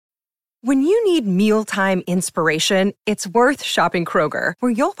When you need mealtime inspiration, it's worth shopping Kroger,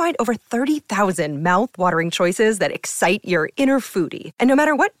 where you'll find over 30,000 mouth-watering choices that excite your inner foodie. And no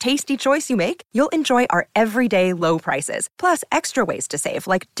matter what tasty choice you make, you'll enjoy our everyday low prices, plus extra ways to save,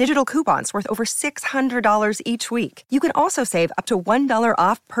 like digital coupons worth over $600 each week. You can also save up to $1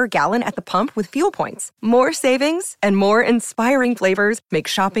 off per gallon at the pump with fuel points. More savings and more inspiring flavors make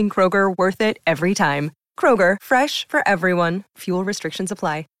shopping Kroger worth it every time. Kroger, fresh for everyone. Fuel restrictions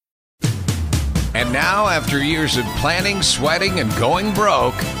apply. And now, after years of planning, sweating, and going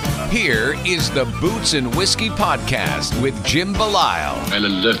broke, here is the Boots and Whiskey Podcast with Jim Belisle. And it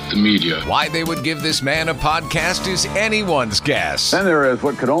left the media. Why they would give this man a podcast is anyone's guess. Then there is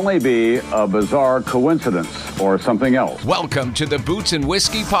what could only be a bizarre coincidence or something else. Welcome to the Boots and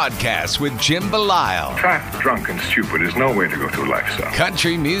Whiskey Podcast with Jim Belisle. Fat, drunk, and stupid is no way to go through life, son.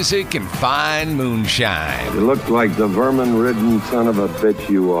 Country music and fine moonshine. You look like the vermin-ridden son of a bitch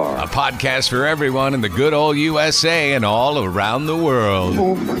you are. A podcast for everyone in the good old USA and all around the world.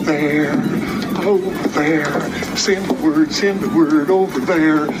 Over there, send the word over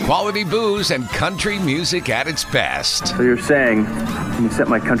there. Quality booze and country music at its best. So you're saying, can you set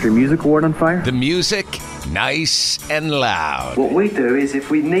my country music award on fire? The music, nice and loud. What we do is if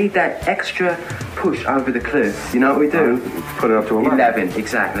we need that extra push over the cliff, you know what we do? Put it up to 11,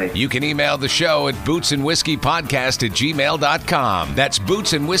 exactly. You can email the show at bootsandwhiskeypodcast@gmail.com. That's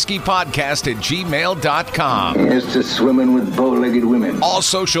bootsandwhiskeypodcast@gmail.com. It's just swimming with bow-legged women. All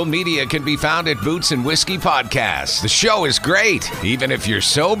social media can be found at Boots and Whiskey Podcast. The show is great, even if you're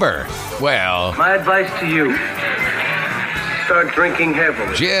sober. Well, My advice to you, start drinking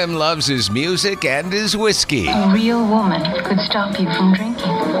heavily. Jim loves his music and his whiskey. A real woman could stop you from drinking.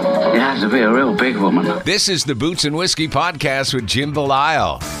 You have to be a real big woman. This is the Boots and Whiskey Podcast with Jim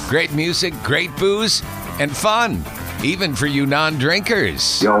Belisle. Great music, great booze, and fun, even for you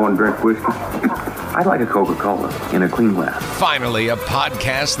non-drinkers. Y'all want to drink whiskey? I'd like a Coca-Cola in a clean glass. Finally, a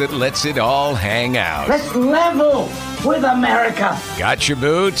podcast that lets it all hang out. Let's level with America. Got your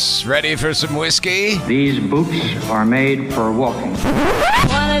boots? Ready for some whiskey? These boots are made for walking.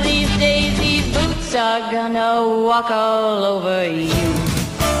 One of these days, these boots are gonna walk all over you.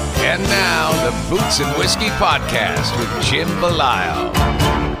 And now, the Boots and Whiskey Podcast with Jim Belisle.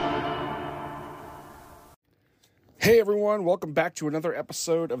 Hey everyone, welcome back to another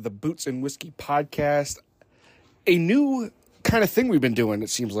episode of the Boots and Whiskey Podcast. A new kind of thing we've been doing, it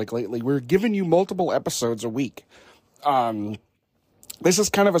seems like lately. We're giving you multiple episodes a week. This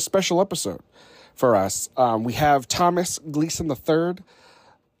is kind of a special episode for us. We have Thomas Gleason III,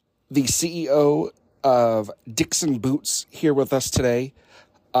 the CEO of Dixon Boots, here with us today.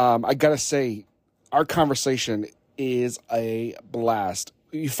 I gotta say, our conversation is a blast.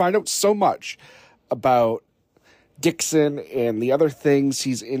 You find out so much about Dixon and the other things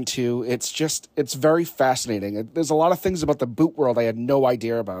he's into. It's very fascinating. There's a lot of things about the boot world I had no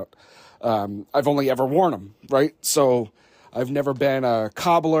idea about. I've only ever worn them, right? So I've never been a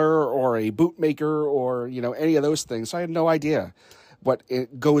cobbler or a bootmaker or, any of those things. So I had no idea what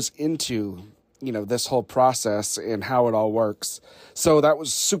it goes into, this whole process and how it all works. So that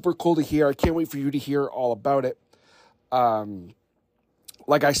was super cool to hear. I can't wait for you to hear all about it.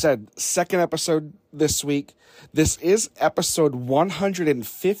 Like I said, second episode this week. This is episode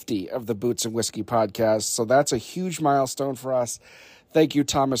 150 of the Boots and Whiskey Podcast, so that's a huge milestone for us. Thank you,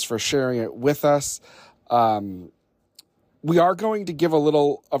 Thomas, for sharing it with us. We are going to give a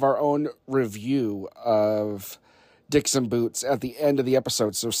little of our own review of Dixon Boots at the end of the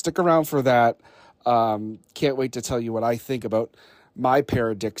episode, so stick around for that. Can't wait to tell you what I think about my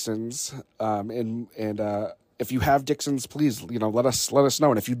pair of Dixons, and if you have Dixons, please, let us know.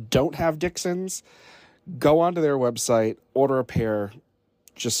 And if you don't have Dixons, go onto their website, order a pair.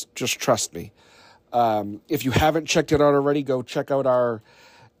 Just trust me. If you haven't checked it out already, go check out our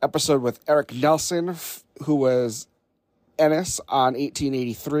episode with Eric Nelson, who was Ennis on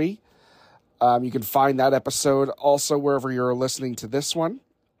 1883. You can find that episode also wherever you're listening to this one.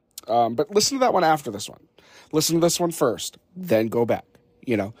 But listen to that one after this one. Listen to this one first, then go back.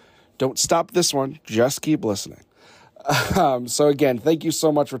 Don't stop this one. Just keep listening. So again, thank you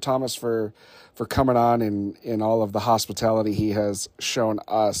so much for Thomas for coming on, and all of the hospitality he has shown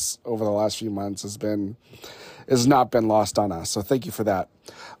us over the last few months has not been lost on us. So thank you for that.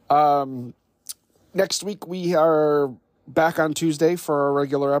 Next week we are back on Tuesday for our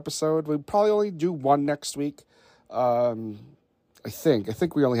regular episode. We probably only do one next week. I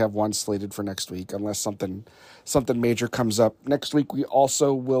think we only have one slated for next week, unless something major comes up. Next week,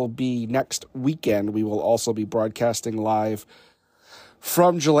 next weekend, we will also be broadcasting live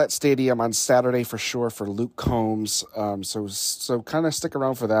from Gillette Stadium on Saturday for sure for Luke Combs. So kind of stick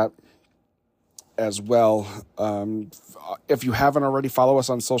around for that. as well. If you haven't already, follow us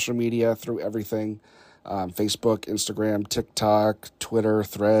on social media through everything. Facebook, Instagram, TikTok, Twitter,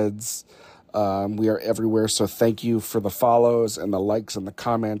 Threads. We are everywhere. So thank you for the follows and the likes and the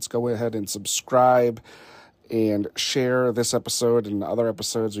comments. Go ahead and subscribe and share this episode and other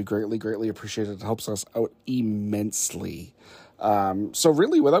episodes. We greatly, greatly appreciate it. It helps us out immensely. So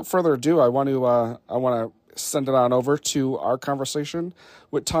really, without further ado, I want to send it on over to our conversation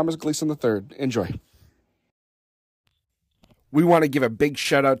with Thomas Gleason III. Enjoy. We want to give a big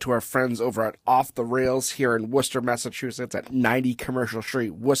shout out to our friends over at Off the Rails here in Worcester, Massachusetts at 90 Commercial Street,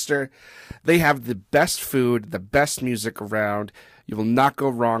 Worcester. They have the best food, the best music around. You will not go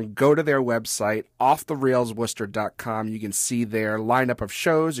wrong. Go to their website, offtherailsworcester.com. You can see their lineup of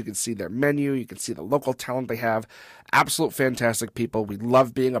shows. You can see their menu. You can see the local talent they have. Absolute fantastic people. We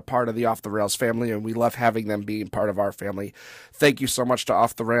love being a part of the Off the Rails family, and we love having them being part of our family. Thank you so much to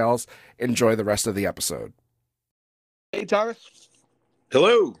Off the Rails. Enjoy the rest of the episode. Hey, Thomas.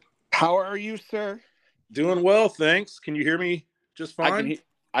 Hello. How are you, sir? Doing well, thanks. Can you hear me just fine?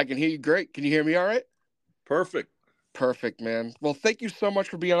 I can hear you great. Can you hear me all right? Perfect. Perfect, man. Well, thank you so much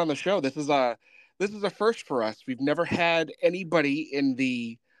for being on the show. This is a first for us. We've never had anybody in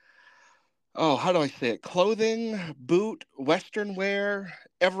the, how do I say it? Clothing, boot, Western wear,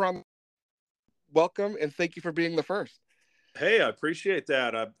 ever on. Welcome, and thank you for being the first. Hey, I appreciate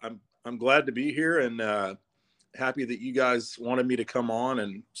that. I'm glad to be here, and happy that you guys wanted me to come on.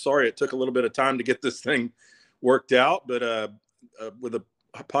 And sorry it took a little bit of time to get this thing worked out, but with a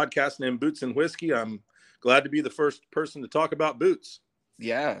podcast named Boots and Whiskey, I'm glad to be the first person to talk about boots.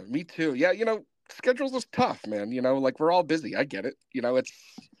 Yeah, me too. Yeah, schedules is tough, man. Like we're all busy. I get it.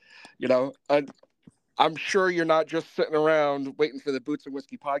 I'm sure you're not just sitting around waiting for the Boots and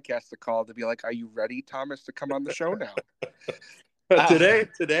Whiskey podcast to call to be like, are you ready, Thomas, to come on the show now? Today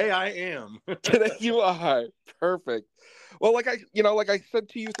I am. Today you are. Perfect. Well, like I said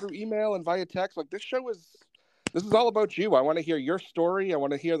to you through email and via text, like this is all about you. I want to hear your story. I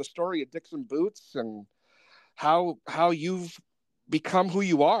want to hear the story of Dixon Boots and how you've become who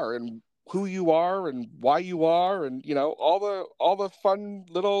you are and why you are, and all the fun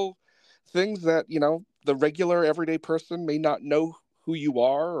little things that the regular everyday person may not know who you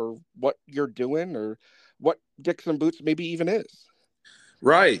are or what you're doing or what Dixon Boots maybe even is.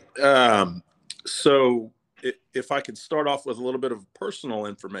 Right. So if I could start off with a little bit of personal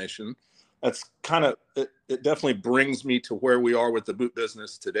information, that's kind of, it definitely brings me to where we are with the boot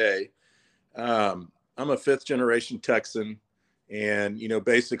business today. I'm a fifth generation Texan, and,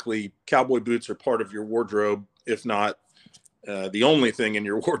 basically cowboy boots are part of your wardrobe, if not the only thing in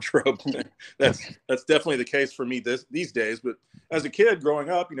your wardrobe. That's definitely the case for me these days. But as a kid growing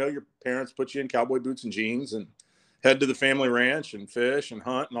up, your parents put you in cowboy boots and jeans and head to the family ranch and fish and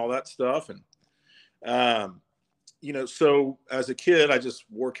hunt and all that stuff. And, so as a kid, I just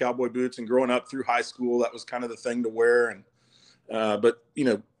wore cowboy boots, and growing up through high school, that was kind of the thing to wear. And, but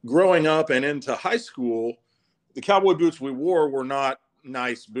growing up and into high school, the cowboy boots we wore were not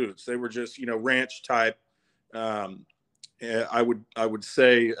nice boots. They were just, ranch type. I would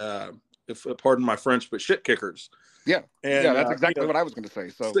say, if pardon my French, but shit kickers. Yeah. And, yeah, that's exactly what I was going to say.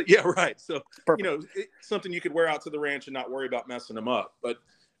 So yeah, right. So, something you could wear out to the ranch and not worry about messing them up. But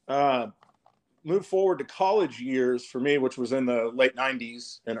move forward to college years for me, which was in the late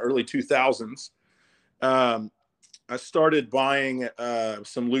 90s and early 2000s. I started buying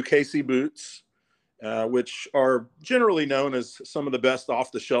some Lucchese boots, which are generally known as some of the best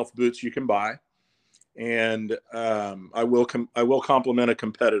off-the-shelf boots you can buy. And I will compliment a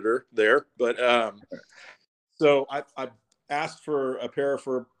competitor there, but so I asked for a pair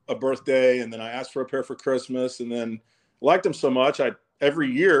for a birthday, and then I asked for a pair for Christmas, and then liked them so much, every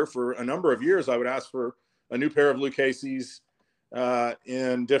year for a number of years I would ask for a new pair of Lucchese's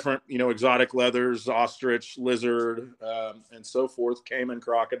in different exotic leathers, ostrich, lizard, and so forth, caiman,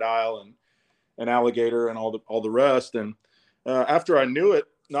 crocodile, and alligator, and all the rest. And after I knew it,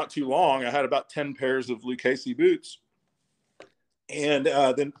 not too long, I had about 10 pairs of Lucchese boots. And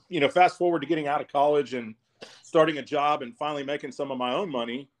then, fast forward to getting out of college and starting a job and finally making some of my own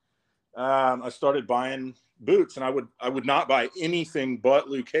money, I started buying boots, and I would not buy anything but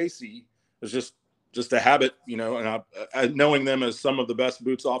Lucchese. It was just a habit, and I knowing them as some of the best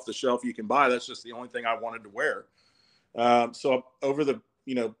boots off the shelf you can buy, that's just the only thing I wanted to wear. So over the,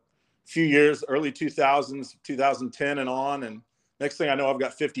 few years, early 2000s, 2010 and on, and next thing I know, I've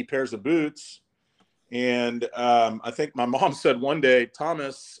got 50 pairs of boots. And I think my mom said one day,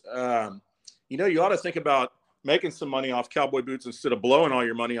 Thomas, you ought to think about making some money off cowboy boots instead of blowing all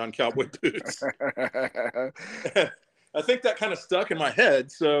your money on cowboy boots. I think that kind of stuck in my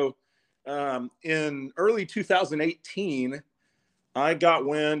head. So in early 2018, I got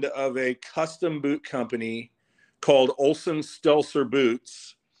wind of a custom boot company called Olson Stelzer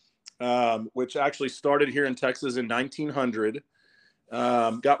Boots, which actually started here in Texas in 1900.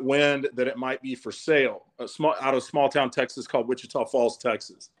 Got wind that it might be for sale, out of small town Texas called Wichita Falls,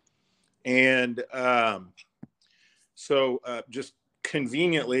 Texas. And so just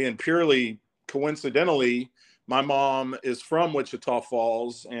conveniently and purely coincidentally, my mom is from Wichita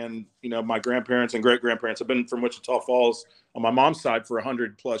Falls, and my grandparents and great-grandparents have been from Wichita Falls on my mom's side for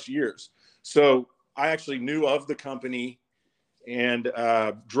 100+ years. So I actually knew of the company and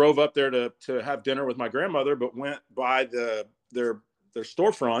drove up there to have dinner with my grandmother, but went by their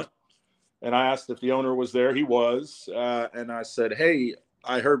storefront, and I asked if the owner was there. He was, and I said, "Hey,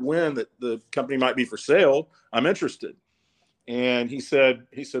 I heard wind that the company might be for sale. I'm interested." And he said,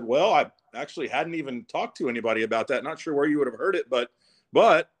 "Well, I actually hadn't even talked to anybody about that. Not sure where you would have heard it, but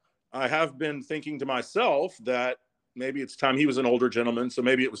I have been thinking to myself that maybe it's time." He was an older gentleman, so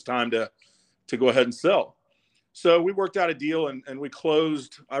maybe it was time to go ahead and sell. So we worked out a deal, and we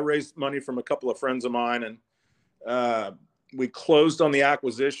closed. I raised money from a couple of friends of mine, and we closed on the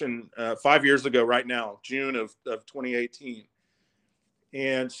acquisition 5 years ago right now, June of 2018.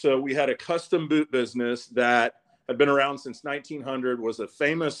 And so we had a custom boot business that had been around since 1900, was a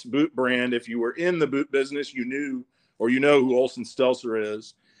famous boot brand. If you were in the boot business, you knew or who Olson Stelzer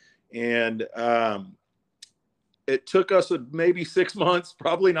is. And it took us maybe 6 months,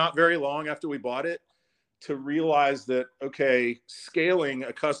 probably not very long after we bought it, to realize that, okay, scaling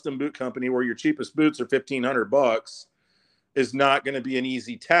a custom boot company where your cheapest boots are $1,500 is not going to be an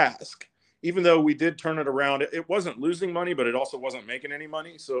easy task. Even though we did turn it around, it wasn't losing money, but it also wasn't making any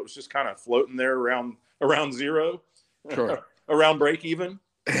money. So it was just kind of floating there around zero, sure. around break even.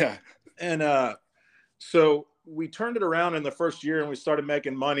 Yeah. And so we turned it around in the first year and we started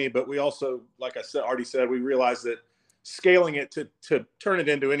making money. But we also, like I already said, we realized that scaling it to turn it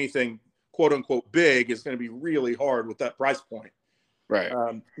into anything quote unquote big is going to be really hard with that price point. Right.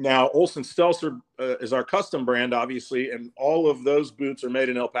 Now, Olson Stelzer is our custom brand, obviously, and all of those boots are made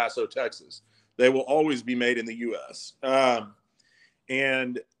in El Paso, Texas. They will always be made in the U.S.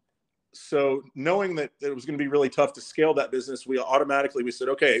 And so knowing that it was going to be really tough to scale that business, we said,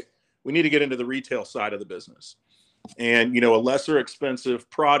 okay, we need to get into the retail side of the business. And, a lesser expensive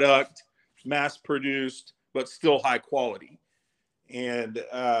product, mass produced, but still high quality. And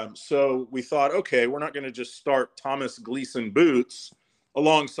so we thought, okay, we're not going to just start Thomas Gleason Boots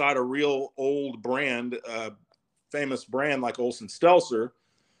alongside a real old brand, famous brand like Olson Stelzer.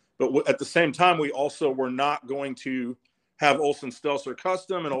 But at the same time, we also were not going to have Olson Stelzer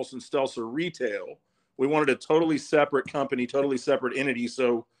Custom and Olson Stelzer Retail. We wanted a totally separate company, totally separate entity.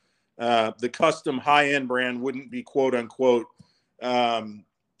 So the custom high-end brand wouldn't be quote unquote,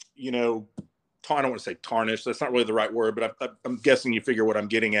 I don't want to say tarnished. That's not really the right word, but I'm guessing you figure what I'm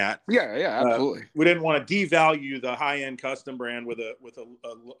getting at. Yeah, absolutely. We didn't want to devalue the high-end custom brand with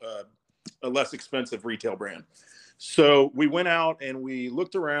a less expensive retail brand. So we went out and we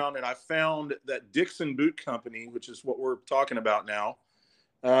looked around, and I found that Dixon Boot Company, which is what we're talking about now,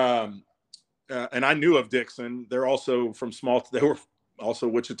 and I knew of Dixon. They're also they were also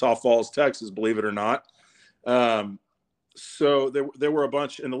Wichita Falls, Texas, believe it or not. So there were a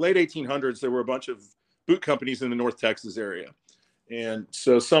bunch in the late 1800s. There were a bunch of boot companies in the North Texas area, and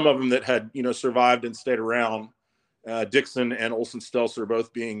so some of them that had survived and stayed around. Dixon and Olson Stelzer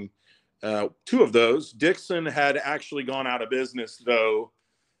both being two of those. Dixon had actually gone out of business though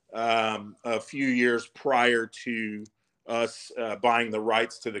a few years prior to us buying the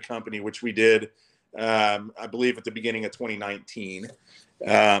rights to the company, which we did, I believe, at the beginning of 2019.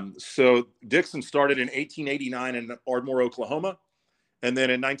 So Dixon started in 1889 in Ardmore, Oklahoma, and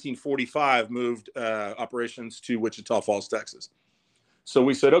then in 1945 moved operations to Wichita Falls, Texas. So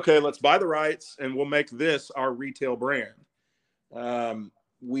we said, okay, let's buy the rights and we'll make this our retail brand.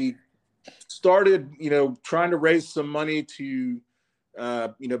 We started, trying to raise some money to,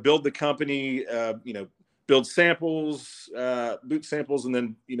 build the company, build samples, boot samples, and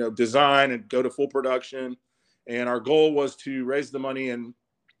then, design and go to full production. And our goal was to raise the money and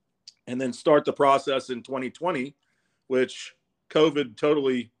then start the process in 2020, which COVID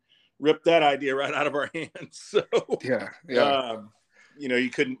totally ripped that idea right out of our hands. So we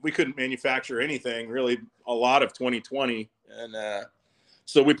couldn't manufacture anything really a lot of 2020, and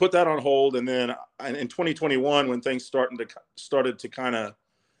so we put that on hold. And then in 2021, when things started to kind of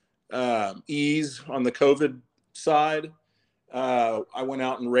ease on the COVID side, I went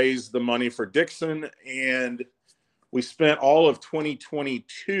out and raised the money for Dixon, and we spent all of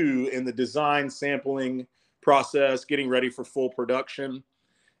 2022 in the design sampling process, getting ready for full production.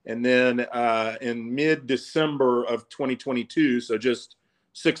 And then in mid-December of 2022, so just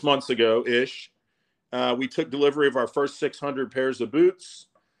 6 months ago-ish, we took delivery of our first 600 pairs of boots,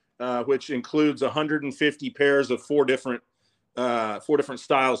 which includes 150 pairs of four different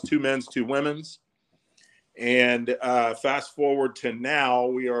styles, 2 men's, 2 women's. And fast forward to now,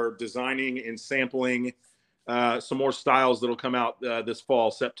 we are designing and sampling some more styles that'll come out this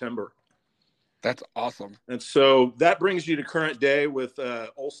fall, September. That's awesome. And so that brings you to current day with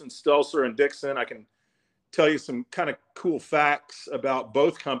Olsen Stelzer and Dixon. I can tell you some kind of cool facts about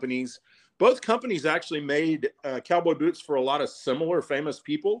both companies. Both companies actually made cowboy boots for a lot of similar famous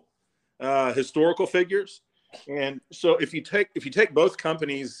people, historical figures. And so if you take both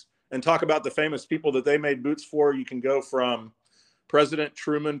companies and talk about the famous people that they made boots for, you can go from President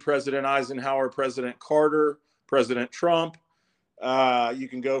Truman, President Eisenhower, President Carter, President Trump. You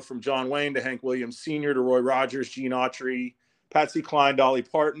can go from John Wayne to Hank Williams Sr. to Roy Rogers, Gene Autry, Patsy Cline, Dolly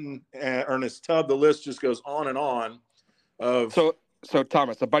Parton, Ernest Tubb. The list just goes on and on. So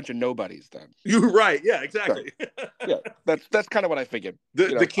Thomas, a bunch of nobodies then. You're right. Yeah, exactly. Yeah, that's kind of what I figured.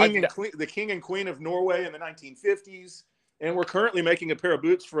 The king and queen of Norway in the 1950s, and we're currently making a pair of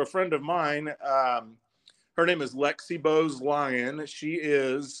boots for a friend of mine. Her name is Lexi Bose Lyon. She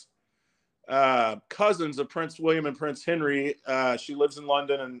is cousins of Prince William and Prince Henry. She lives in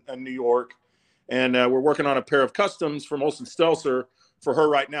London and New York, and we're working on a pair of customs from Olsen Stelzer for her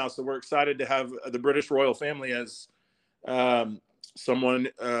right now. So we're excited to have the British royal family as a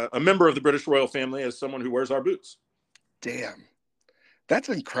member of the British royal family as someone who wears our boots. Damn, that's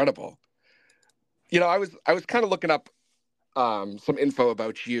incredible. I was kind of looking up some info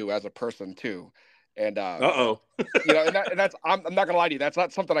about you as a person too. And and that's I'm not gonna lie to you, that's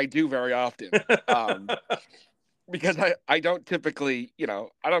not something I do very often, because I don't typically,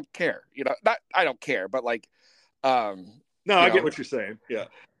 I don't care, not I don't care, but like, no, I get what you're saying, yeah.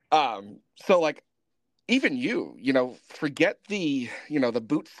 So like, even forget the the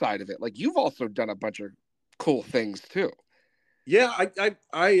boot side of it, like you've also done a bunch of cool things too. Yeah,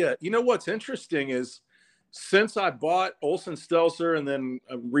 I what's interesting is, since I bought Olsen Stelzer and then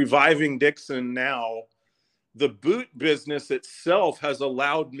reviving Dixon now, the boot business itself has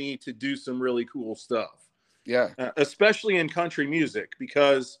allowed me to do some really cool stuff. Yeah. Especially in country music,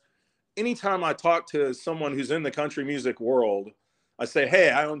 because anytime I talk to someone who's in the country music world, I say, hey,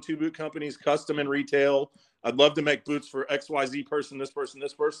 I own 2 boot companies, custom and retail. I'd love to make boots for XYZ person, this person,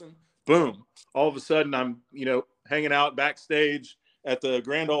 this person. Boom. All of a sudden I'm, hanging out backstage at the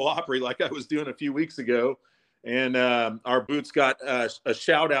Grand Ole Opry like I was doing a few weeks ago. And our boots got a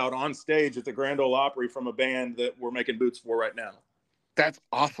shout out on stage at the Grand Ole Opry from a band that we're making boots for right now. That's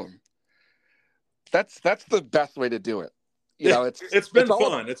awesome. That's the best way to do it. It's been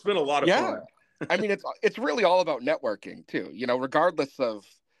fun. It's been a lot of fun. I mean, it's really all about networking too, regardless of,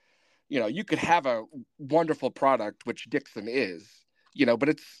 you could have a wonderful product, which Dixon is,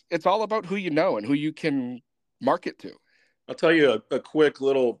 but it's all about who you know and who you can market to. I'll tell you a quick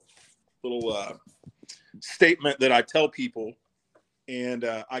little statement that I tell people, and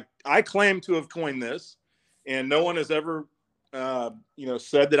I claim to have coined this, and no one has ever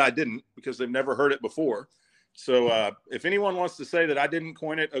said that I didn't, because they've never heard it before. So if anyone wants to say that I didn't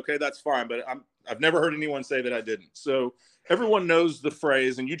coin it, okay, that's fine, but I've never heard anyone say that I didn't. So everyone knows the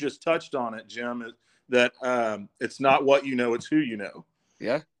phrase, and you just touched on it, Jim, that it's not what you know, it's who you know.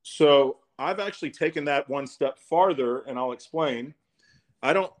 Yeah. So I've actually taken that one step farther, and I'll explain.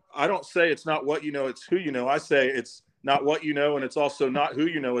 I don't say it's not what you know, it's who you know. I say it's not what you know, and it's also not who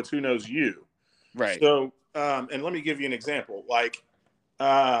you know, it's who knows you. Right. So, and let me give you an example. Like,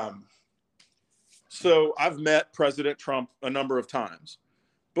 so I've met President Trump a number of times,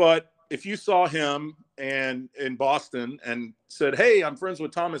 but if you saw him in Boston and said, hey, I'm friends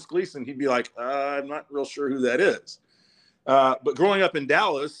with Thomas Gleason, he'd be like, I'm not real sure who that is. But growing up in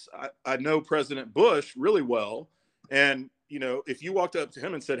Dallas, I know President Bush really well. And, if you walked up to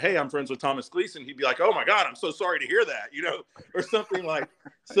him and said, hey, I'm friends with Thomas Gleason, he'd be like, oh my God, I'm so sorry to hear that, or something like,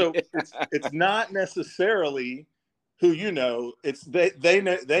 so it's not necessarily who you know, it's they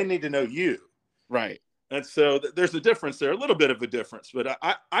need to know you. Right. And so there's a difference there, a little bit of a difference, but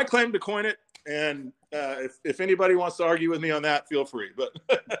I claim to coin it. And if anybody wants to argue with me on that, feel free. But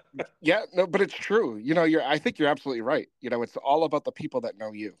yeah, no, but it's true. I think you're absolutely right. It's all about the people that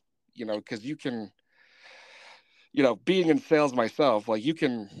know you, because you can, being in sales myself, like you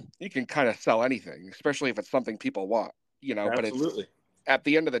can kind of sell anything, especially if it's something people want, Absolutely. But at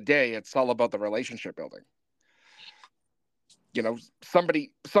the end of the day, it's all about the relationship building. Somebody's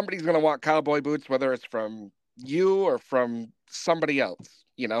going to want cowboy boots, whether it's from you or from somebody else,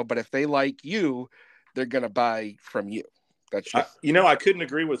 but if they like you, they're going to buy from you. That's just, I couldn't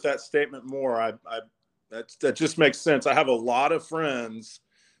agree with that statement more. That just makes sense. I have a lot of friends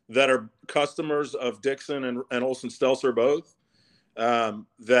that are customers of Dixon and Olsen Stelzer both,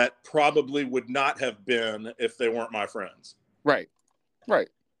 that probably would not have been if they weren't my friends. Right.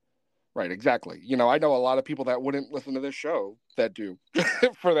 Exactly. I know a lot of people that wouldn't listen to this show that do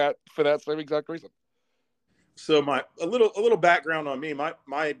for that same exact reason. So a little background on me.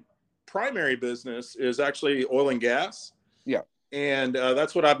 My primary business is actually oil and gas. Yeah. And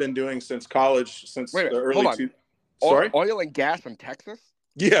that's what I've been doing since college, since the early Sorry? Oil and gas in Texas?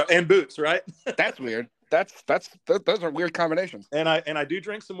 Yeah, and boots, right? That's weird. Those are weird combinations. And I do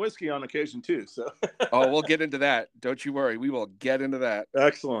drink some whiskey on occasion too. So we'll get into that. Don't you worry. We will get into that.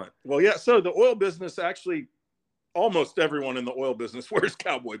 Excellent. Well, yeah. So the oil business, actually, almost everyone in the oil business wears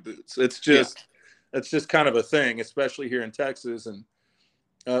cowboy boots. It's just kind of a thing, especially here in Texas. And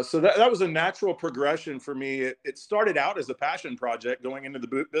so that was a natural progression for me. It started out as a passion project going into the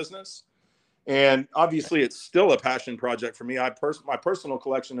boot business. And obviously, it's still a passion project for me. My personal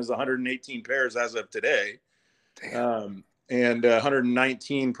collection is 118 pairs as of today, and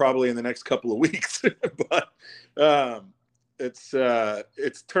 119 probably in the next couple of weeks. But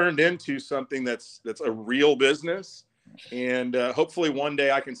it's turned into something that's a real business, and hopefully one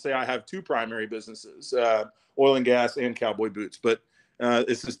day I can say I have two primary businesses: oil and gas and cowboy boots. But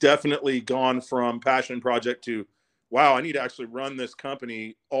this has definitely gone from passion project to, wow, I need to actually run this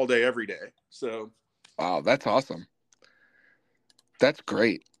company all day, every day. So, wow, that's awesome. That's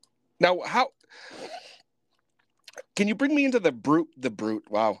great. Now, can you bring me into the boot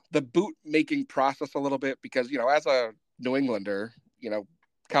making process a little bit? Because, as a New Englander,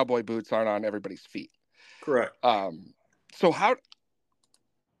 cowboy boots aren't on everybody's feet. Correct. So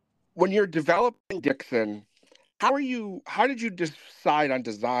when you're developing Dixon, how did you decide on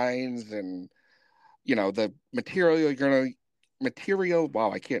designs and, the material,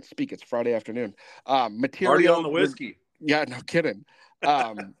 wow, I can't speak. It's Friday afternoon. Material. Already on the whiskey. Yeah, no kidding.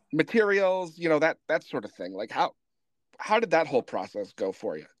 Materials, that sort of thing. Like how did that whole process go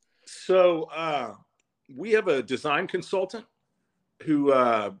for you? So we have a design consultant who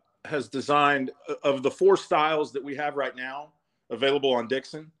has designed, of the 4 styles that we have right now available on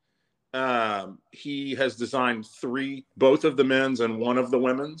Dixon, he has designed 3, both of the men's and one of the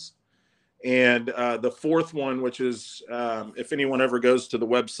women's. And the 4th one, which is, if anyone ever goes to the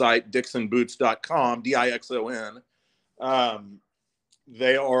website, dixonboots.com, Dixon,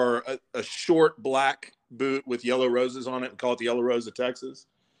 they are a short black boot with yellow roses on it. We call it the Yellow Rose of Texas.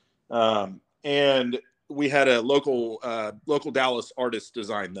 And we had a local Dallas artist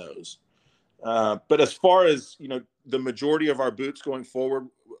design those. But as far as, the majority of our boots going forward,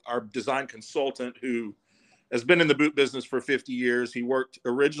 our design consultant, who has been in the boot business for 50 years. He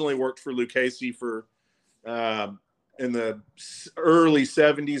originally worked for Lucchese for in the early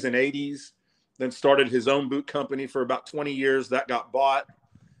 70s and 80s, then started his own boot company for about 20 years. That got bought,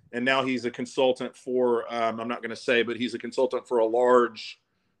 and now he's a consultant for, I'm not going to say, but he's a consultant for a large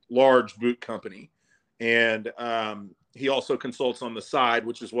boot company. And he also consults on the side,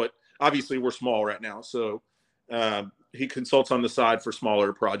 which is what, obviously we're small right now. So he consults on the side for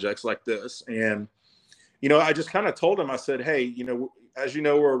smaller projects like this. And I just kind of told him, I said, hey, as you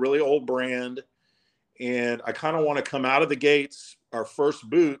know, we're a really old brand, and I kind of want to come out of the gates, our first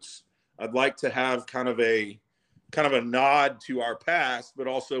boots, I'd like to have kind of a nod to our past, but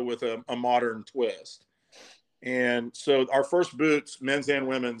also with a modern twist. And so our first boots, men's and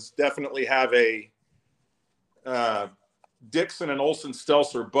women's, definitely have a Dixon and Olsen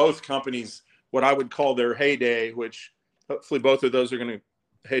Stelzer, both companies, what I would call their heyday, which hopefully both of those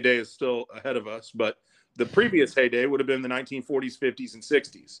heyday is still ahead of us, but the previous heyday would have been the 1940s, 50s, and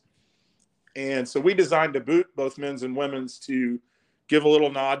 60s. And so we designed a boot, both men's and women's, to give a little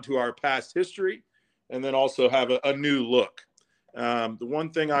nod to our past history and then also have a new look. The one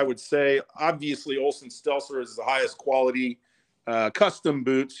thing I would say, obviously, Olsen Stelzer is the highest quality custom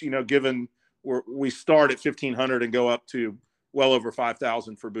boots, given we start at $1,500 and go up to well over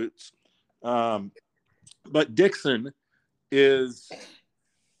 $5,000 for boots. But Dixon is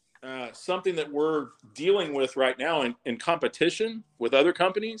something that we're dealing with right now in competition with other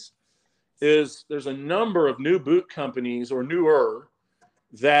companies. There's a number of new boot companies or newer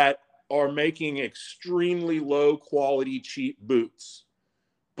that are making extremely low quality, cheap boots,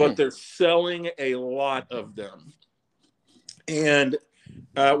 but they're selling a lot of them. And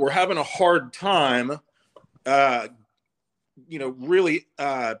we're having a hard time, really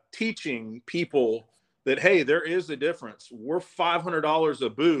teaching people that, hey, there is a difference. We're $500 a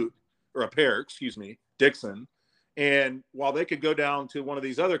boot, or a pair, Dixon. And while they could go down to one of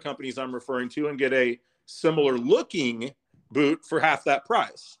these other companies I'm referring to and get a similar looking boot for half that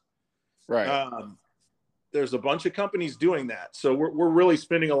price. Right. There's a bunch of companies doing that. So we're really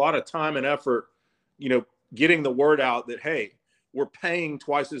spending a lot of time and effort, getting the word out that, hey, we're paying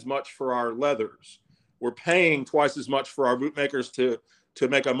twice as much for our leathers. We're paying twice as much for our boot makers to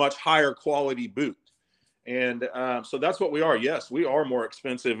make a much higher quality boot. And so that's what we are. Yes, we are more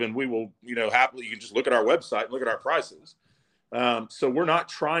expensive, and we will, happily, you can just look at our website and look at our prices. So we're not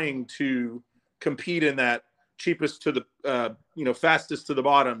trying to compete in that cheapest to the, fastest to the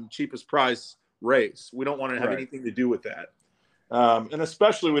bottom, cheapest price race. We don't want to have anything to do with that. And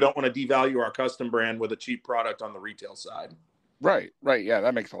especially we don't want to devalue our custom brand with a cheap product on the retail side. Right. Yeah,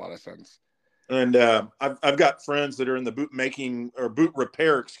 that makes a lot of sense. And I've got friends that are in the boot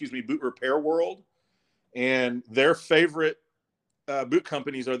repair world, and their favorite boot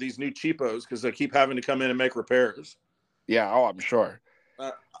companies are these new cheapos because they keep having to come in and make repairs. Yeah, I'm sure.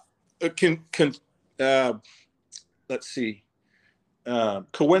 Let's see.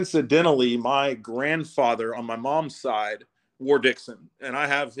 Coincidentally, my grandfather on my mom's side wore Dixon, and I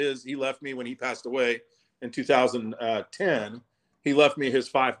have his. He left me when he passed away in 2010. He left me his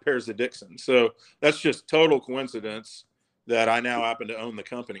 5 pairs of Dixon. So that's just total coincidence that I now happen to own the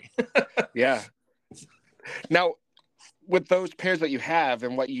company. Yeah. Now, with those pairs that you have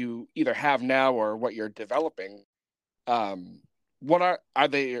and what you either have now or what you're developing, what are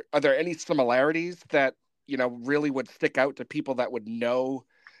there any similarities that, really would stick out to people that would know,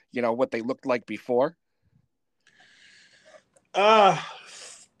 what they looked like before?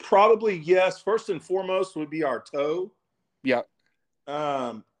 Probably yes. First and foremost would be our toe. Yeah.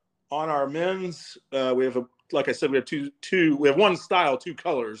 On our men's, we have like I said, we have two. We have one style, 2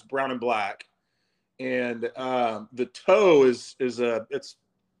 colors, brown and black, and the toe it's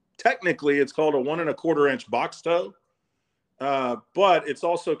technically it's called a 1 1/4 inch box toe, but it's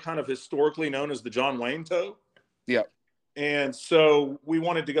also kind of historically known as the John Wayne toe. Yeah, and so we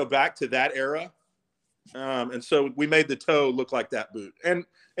wanted to go back to that era, and so we made the toe look like that boot, and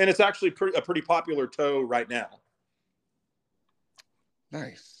it's actually a pretty popular toe right now.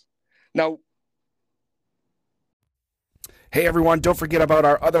 Nice. Now, hey everyone, don't forget about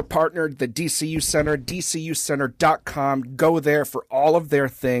our other partner, the DCU Center, dcucenter.com. Go there for all of their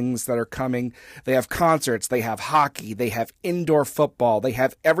things that are coming. They have concerts, they have hockey, they have indoor football, they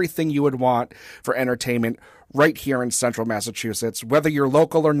have everything you would want for entertainment right here in Central Massachusetts. Whether you're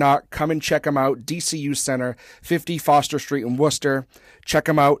local or not, come and check them out. DCU Center, 50 Foster Street in Worcester. Check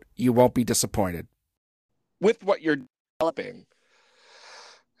them out. You won't be disappointed. With what you're developing,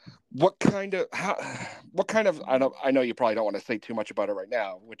 what kind of, I know you probably don't want to say too much about it right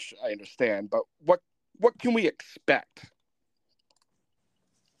now, which I understand, but what can we expect?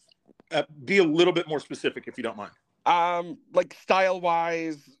 Be a little bit more specific if you don't mind. Like style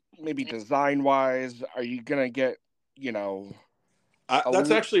wise, maybe design wise, are you going to get,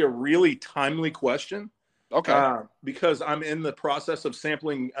 that's actually a really timely question. Okay. Because I'm in the process of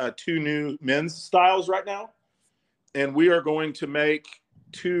sampling 2 new men's styles right now. And we are going to make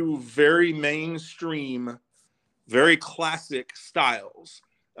 2 very mainstream, very classic styles.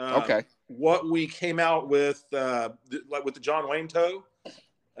 Okay. What we came out with, like with the John Wayne toe,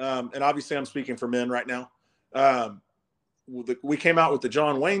 and obviously I'm speaking for men right now. We came out with the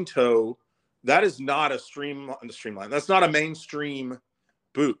John Wayne toe. That is not a streamline. That's not a mainstream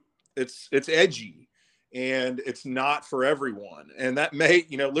boot. It's edgy, and it's not for everyone. And that may,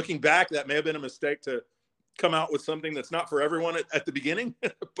 looking back, that may have been a mistake to come out with something that's not for everyone at the beginning,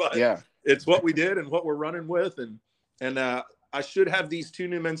 but yeah, it's what we did and what we're running with. And I should have these 2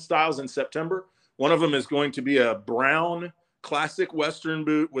 new men's styles in September. One of them is going to be a brown classic Western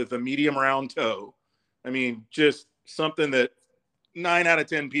boot with a medium round toe. I mean, just something that 9 out of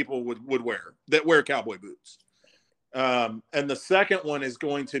 10 people would wear that wear cowboy boots. And the second one is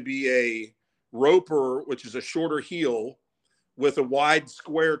going to be a roper, which is a shorter heel with a wide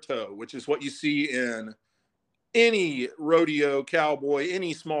square toe, which is what you see in any rodeo cowboy,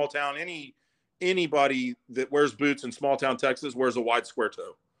 any small town, anybody that wears boots in small town Texas wears a wide square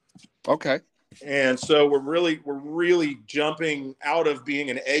toe. Okay. And so we're really jumping out of being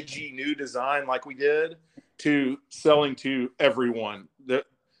an edgy new design like we did to selling to everyone.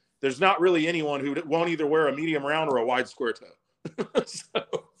 There's not really anyone who won't either wear a medium round or a wide square toe.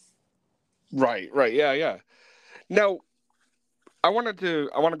 Right. Yeah. Now, I want to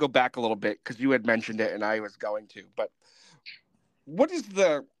go back a little bit because you had mentioned it and I was going to, but what is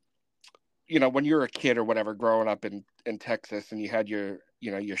when you're a kid or whatever growing up in Texas and you had your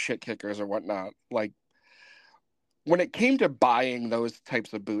shit kickers or whatnot, like when it came to buying those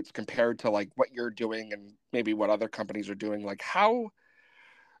types of boots compared to like what you're doing and maybe what other companies are doing, like how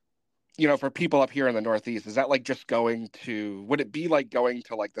for people up here in the Northeast, is that like just would it be like going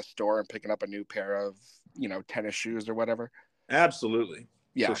to like the store and picking up a new pair of, tennis shoes or whatever? Absolutely.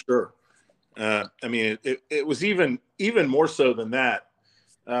 Yeah. For sure. I mean, it was even more so than that.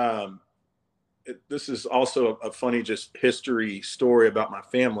 This is also a funny just history story about my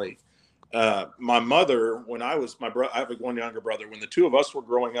family. My mother, when I have one younger brother, when the two of us were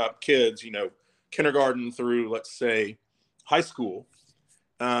growing up kids, kindergarten through, let's say, high school,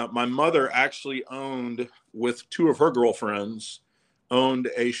 my mother actually owned, with two of her girlfriends,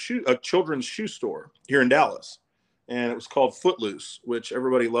 a children's shoe store here in Dallas. And it was called Footloose, which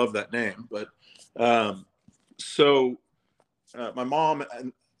everybody loved that name. But my mom,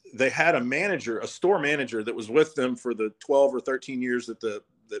 they had a store manager that was with them for the 12 or 13 years that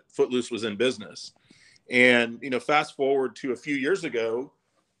Footloose was in business. And, fast forward to a few years ago,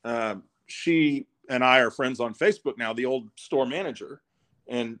 she and I are friends on Facebook now, the old store manager.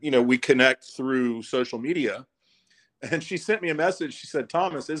 And, we connect through social media. And she sent me a message. She said,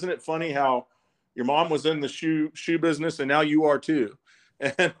 "Thomas, isn't it funny how your mom was in the shoe business and now you are too?"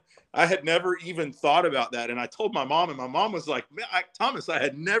 And I had never even thought about that. And I told my mom, and my mom was like, "Thomas, I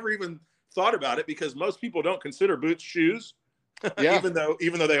had never even thought about it, because most people don't consider boots shoes." Yeah. even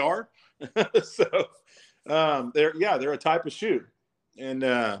though they are. So they're a type of shoe. And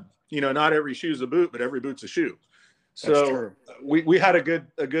not every shoe is a boot, but every boot's a shoe. So we had a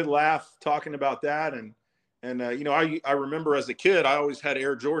good laugh talking about that. And I remember as a kid, I always had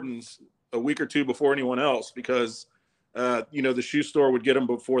Air Jordans a week or two before anyone else, because the shoe store would get them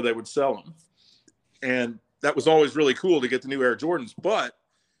before they would sell them. And that was always really cool to get the new Air Jordans. But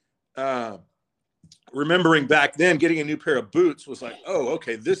remembering back then, getting a new pair of boots was like, oh,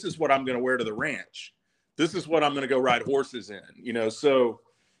 okay, this is what I'm going to wear to the ranch. This is what I'm going to go ride horses in, so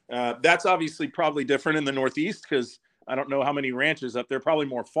that's obviously probably different in the Northeast, because I don't know how many ranches up there, probably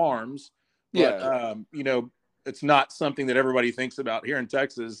more farms. But, it's not something that everybody thinks about here in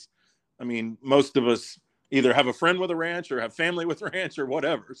Texas. I mean, most of us either have a friend with a ranch or have family with a ranch or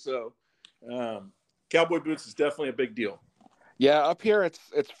whatever. So cowboy boots is definitely a big deal. Yeah, up here it's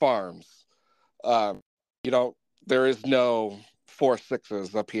farms. There is no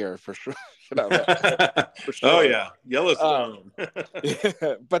 4.6s up here for sure. For sure. Oh yeah, Yellowstone.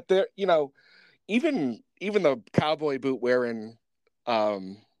 But there, even the cowboy boot wearing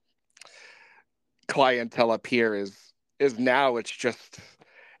clientele up here is now,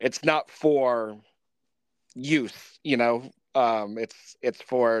 it's not for use, it's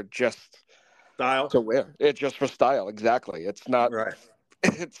for just style to wear. It's just for style. Exactly. It's not right.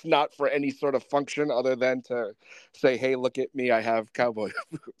 It's not for any sort of function other than to say, "Hey, look at me, I have cowboy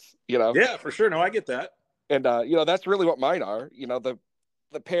boots." Yeah, for sure. No, I get that. And that's really what mine are.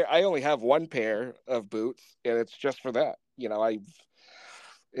 The pair, I only have one pair of boots, and it's just for that. I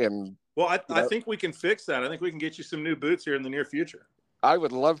think we can fix that. I think we can get you some new boots here in the near future. I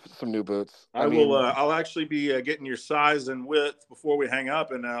would love some new boots. I'll actually be getting your size and width before we hang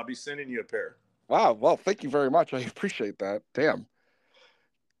up, and I'll be sending you a pair. Wow. Well, thank you very much. I appreciate that. Damn.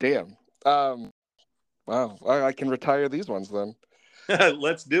 Wow. I can retire these ones then.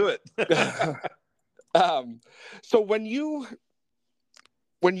 Let's do it. So when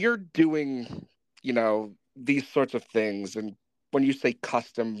you're doing, these sorts of things, and when you say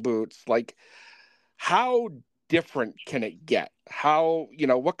custom boots, like, how different can it get? How,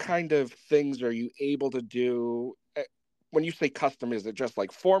 what kind of things are you able to do? When you say custom, is it just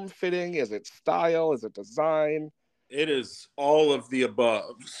like form fitting? Is it style? Is it design? It is all of the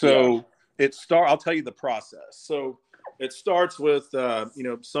above. So I'll tell you the process. So it starts with,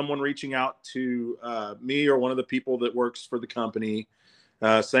 someone reaching out to me or one of the people that works for the company,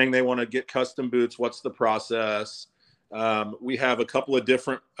 saying they want to get custom boots. What's the process? We have a couple of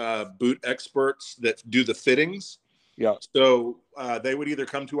different boot experts that do the fittings. Yeah. So they would either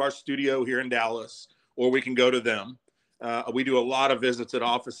come to our studio here in Dallas, or we can go to them. We do a lot of visits at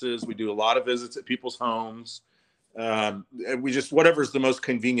offices. We do a lot of visits at people's homes. We just, whatever's the most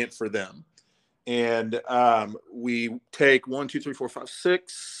convenient for them. And we take 1, 2, 3, 4, 5,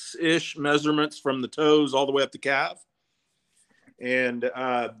 6-ish measurements from the toes all the way up the calf. And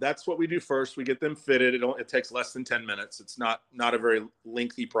that's what we do first. We get them fitted. It takes less than 10 minutes. It's not a very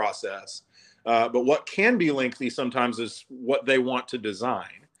lengthy process. But what can be lengthy sometimes is what they want to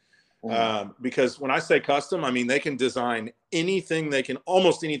design. Because when I say custom, I mean, they can design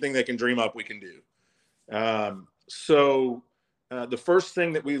almost anything they can dream up, we can do. So the first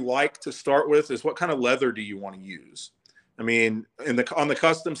thing that we like to start with is, what kind of leather do you want to use? I mean, on the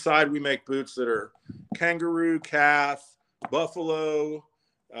custom side, we make boots that are kangaroo, calf, buffalo,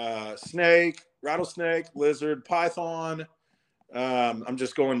 snake, rattlesnake, lizard, python, I'm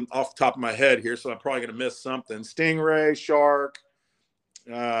just going off the top of my head here, so I'm probably going to miss something. Stingray, shark,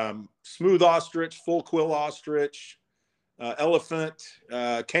 smooth ostrich, full quill ostrich, elephant,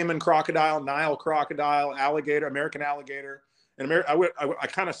 caiman crocodile, Nile crocodile, alligator, American alligator. And I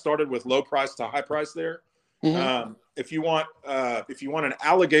kind of started with low price to high price there. Mm-hmm. If you want an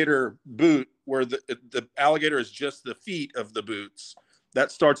alligator boot where the alligator is just the feet of the boots,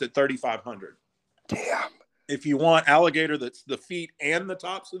 that starts at $3,500. Damn. If you want alligator that's the feet and the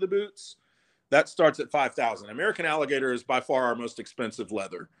tops of the boots, that starts at $5,000. American alligator is by far our most expensive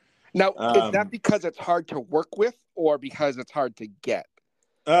leather. Now, is that because it's hard to work with, or because it's hard to get?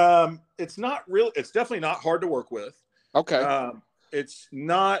 It's not real. It's definitely not hard to work with. Okay. It's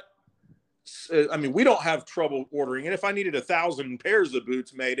not. I mean, we don't have trouble ordering it. If I needed 1,000 pairs of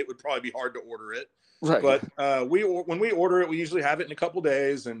boots made, it would probably be hard to order it. Right. But when we order it, we usually have it in a couple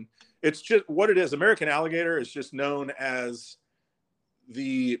days, and it's just what it is. American alligator is just known as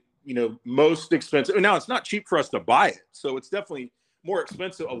the most expensive. Now, it's not cheap for us to buy it, so it's definitely more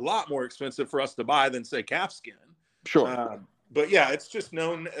expensive, a lot more expensive for us to buy than say calfskin. Sure. But yeah, it's just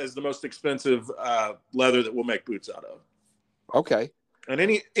known as the most expensive leather that we'll make boots out of. Okay. And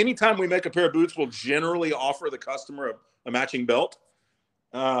anytime we make a pair of boots, we'll generally offer the customer a matching belt.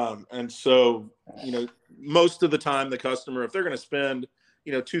 And so, most of the time the customer, if they're going to spend,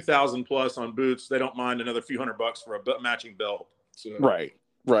 $2,000 plus on boots, they don't mind another few $100 for a matching belt. So, right.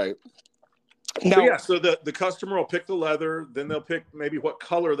 Now, so the customer will pick the leather, then they'll pick maybe what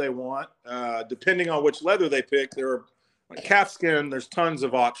color they want. Depending on which leather they pick, there are like calfskin, there's tons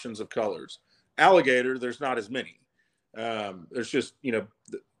of options of colors. Alligator, there's not as many. There's just,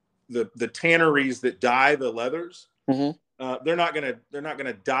 the tanneries that dye the leathers. Mm-hmm. They're not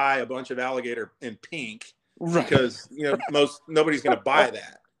gonna dye a bunch of alligator in pink, right? Because nobody's gonna buy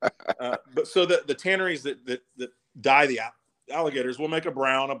that. But so the tanneries that dye the alligators will make a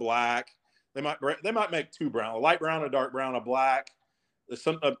brown, a black. They might make two brown, a light brown, a dark brown, a black. There's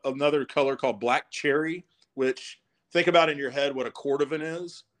another color called black cherry, which think about in your head what a cordovan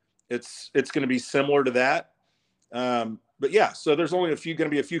is. It's going to be similar to that. But yeah, so there's only going to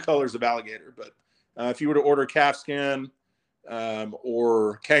be a few colors of alligator. But if you were to order calfskin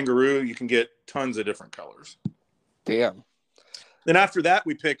or kangaroo, you can get tons of different colors. Damn. Then after that,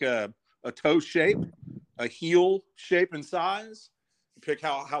 we pick a toe shape, a heel shape and size. You pick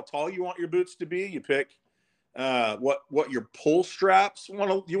how tall you want your boots to be. You pick what your pull straps you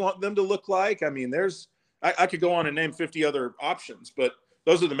want them to look like. I mean, I could go on and name 50 other options, but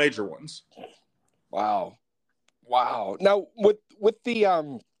those are the major ones. Wow. Now with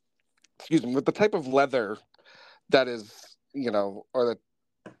the with the type of leather that is, or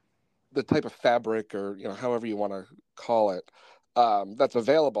the type of fabric, or however you want to call it, that's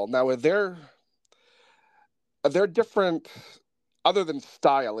available now. Are there different, other than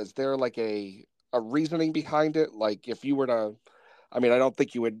style? Is there like a reasoning behind it? Like if you were to, I don't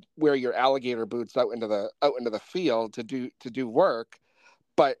think you would wear your alligator boots out into the field to do work,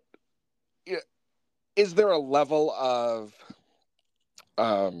 but is there a level of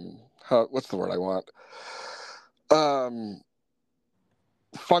what's the word I want?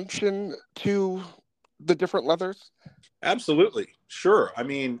 Function to the different leathers? Absolutely. Sure.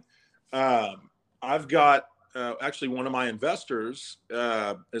 I've got actually one of my investors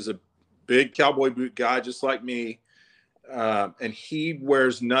is a big cowboy boot guy, just like me. And he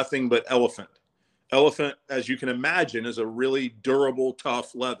wears nothing but elephant. Elephant, as you can imagine, is a really durable,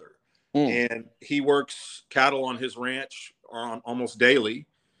 tough leather. And he works cattle on his ranch almost daily.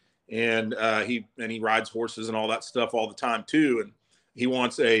 And he rides horses and all that stuff all the time too. And he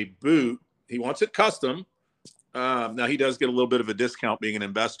wants a boot. He wants it custom. Now he does get a little bit of a discount being an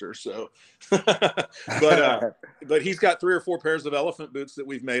investor. So, but he's got 3 or 4 pairs of elephant boots that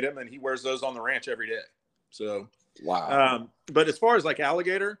we've made him, and he wears those on the ranch every day. So, wow. But as far as like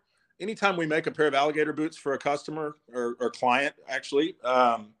alligator, anytime we make a pair of alligator boots for a customer or client, actually,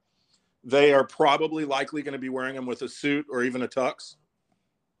 they are probably likely going to be wearing them with a suit or even a tux.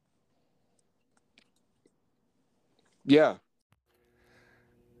 Yeah.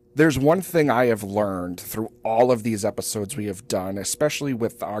 There's one thing I have learned through all of these episodes we have done, especially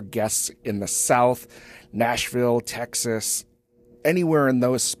with our guests in the South, Nashville, Texas, anywhere in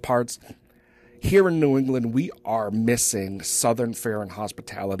those parts. Here in New England, we are missing Southern fare and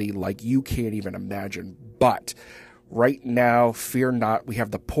hospitality like you can't even imagine. But Right now, fear not, we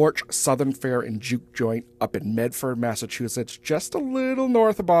have the Porch Southern Fair and Juke Joint up in Medford, Massachusetts, just a little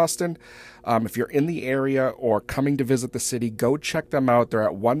north of Boston. If you're in the area or coming to visit the city, go check them out. They're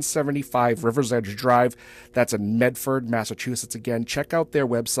at 175 Rivers Edge Drive. That's in Medford, Massachusetts. Again, check out their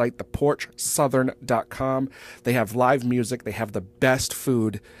website, theporchsouthern.com. They have live music. They have the best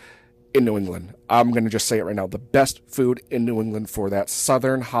food in New England. I'm going to just say it right now. The best food in New England for that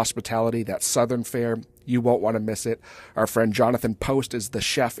Southern hospitality, that Southern fare. You won't want to miss it. Our friend Jonathan Post is the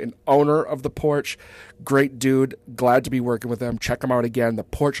chef and owner of The Porch. Great dude. Glad to be working with him. Check him out again,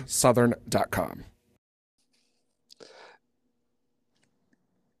 theporchsouthern.com.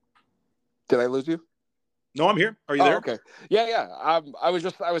 Did I lose you? No, I'm here. Are you there? Okay. Yeah. I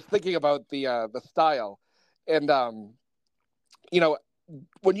was thinking about the style. And,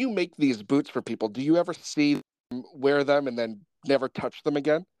 when you make these boots for people, do you ever see them wear them and then never touch them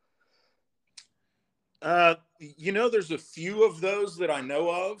again? There's a few of those that I know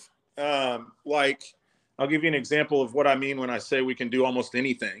of. Like, I'll give you an example of what I mean when I say we can do almost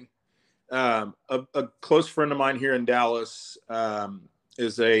anything. A close friend of mine here in Dallas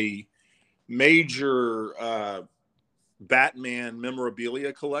is a major Batman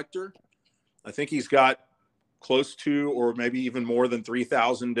memorabilia collector. I think he's got close to, or maybe even more than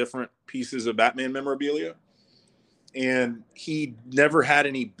 3,000 different pieces of Batman memorabilia. And he never had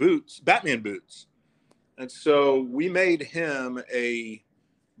any boots, Batman boots. And so we made him a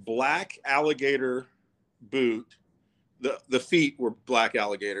black alligator boot. The feet were black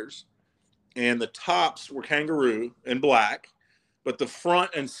alligators and the tops were kangaroo and black, but the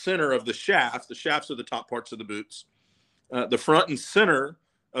front and center of the shafts are the top parts of the boots. The front and center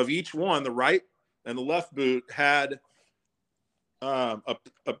of each one, the right and the left boot, had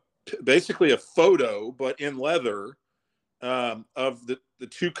basically a photo, but in leather, of the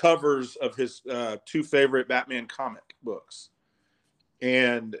two covers of his two favorite Batman comic books.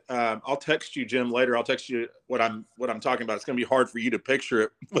 And I'll text you, Jim, later. I'll text you what I'm talking about. It's going to be hard for you to picture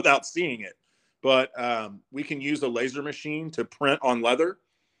it without seeing it. But we can use a laser machine to print on leather,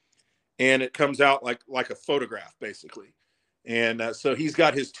 and it comes out like a photograph, basically. And so he's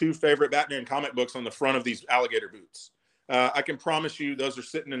got his two favorite Batman comic books on the front of these alligator boots. I can promise you those are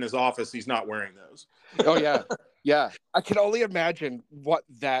sitting in his office. He's not wearing those. Oh, yeah. Yeah. I can only imagine what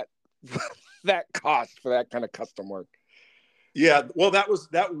that cost for that kind of custom work. Yeah. Well, that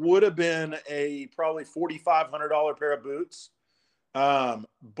would have been a probably $4,500 pair of boots.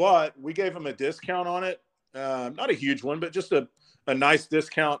 But we gave him a discount on it. Not a huge one, but just a nice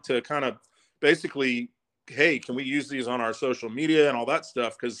discount to kind of basically, hey, can we use these on our social media and all that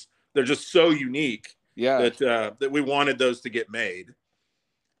stuff? Because they're just so unique. Yeah. That we wanted those to get made.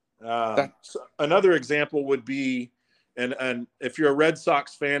 So another example would be, and if you're a Red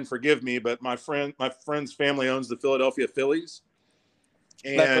Sox fan, forgive me, but my friend's family owns the Philadelphia Phillies.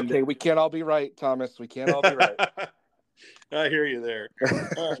 And that's okay. We can't all be right, Thomas. We can't all be right. I hear you there.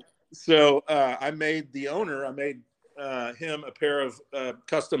 So I made him a pair of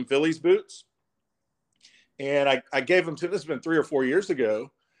custom Phillies boots. And I gave them to him. This has been 3 or 4 years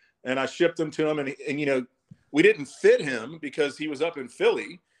ago. And I shipped them to him. And we didn't fit him because he was up in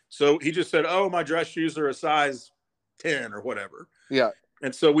Philly. So he just said, oh, my dress shoes are a size 10 or whatever. Yeah.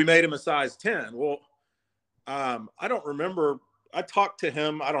 And so we made him a size 10. Well, I don't remember. I talked to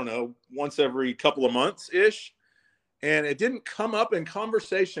him, I don't know, once every couple of months-ish. And it didn't come up in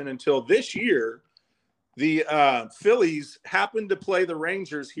conversation until this year. The Phillies happened to play the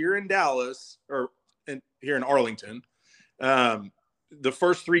Rangers here in Dallas, or here in Arlington, the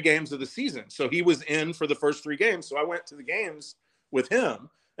first 3 games of the season. So he was in for the first 3 games. So I went to the games with him.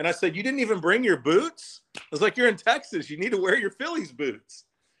 And I said, you didn't even bring your boots? I was like, you're in Texas. You need to wear your Phillies boots.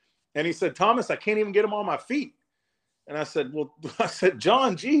 And he said, Thomas, I can't even get them on my feet. And I said,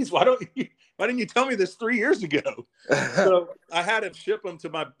 John, geez, why didn't you tell me this 3 years ago? So I had him ship them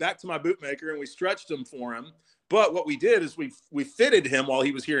back to my bootmaker, and we stretched them for him. But what we did is we fitted him while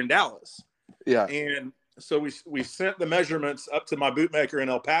he was here in Dallas. Yeah. And so we sent the measurements up to my bootmaker in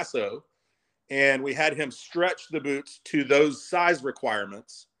El Paso, and we had him stretch the boots to those size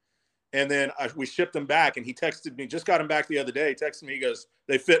requirements. And then we shipped them back, and he texted me, just got him back the other day. He texted me, he goes,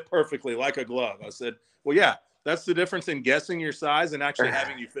 they fit perfectly like a glove. I said, well, yeah, that's the difference in guessing your size and actually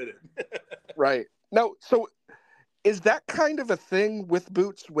having you fitted. Right. No, so is that kind of a thing with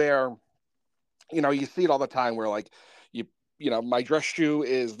boots where, you see it all the time where like, my dress shoe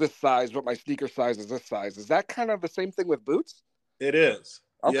is this size, but my sneaker size is this size. Is that kind of the same thing with boots? It is.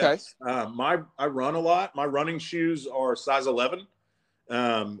 Okay. Yes. I run a lot. My running shoes are size 11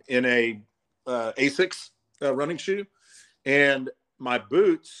 in a Asics running shoe. And my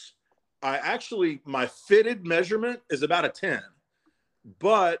boots my fitted measurement is about a 10,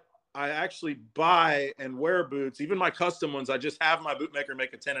 but I actually buy and wear boots, even my custom ones. I just have my bootmaker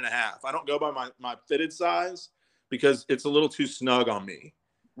make a 10.5. I don't go by my fitted size because it's a little too snug on me.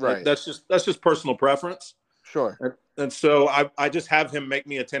 Right. That's just personal preference. Sure. And so I just have him make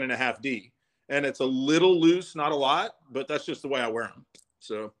me a 10.5D, and it's a little loose, not a lot, but that's just the way I wear them.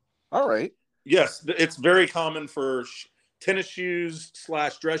 So, all right. Yes, it's very common for tennis shoes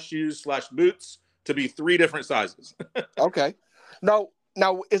 / dress shoes / boots to be 3 different sizes. Okay. Now,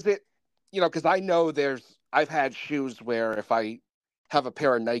 is it, because I know I've had shoes where if I have a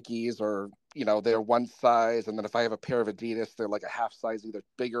pair of Nikes or, they're one size, and then if I have a pair of Adidas, they're like a half size, either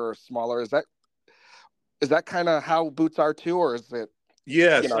bigger or smaller. Is that kind of how boots are too, or is it?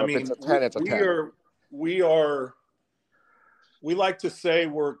 Yes, I mean, it's a 10, it's a 10. We like to say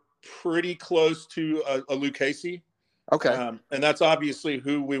we're pretty close to a Lucchese. Okay. And that's obviously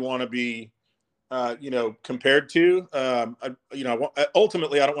who we want to be, compared to.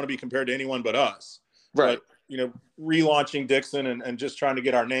 Ultimately, I don't want to be compared to anyone but us. Right. But, relaunching Dixon and just trying to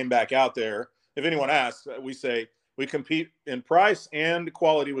get our name back out there. If anyone asks, we say we compete in price and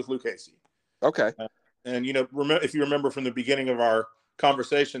quality with Lucchese. Okay. And, if you remember from the beginning of our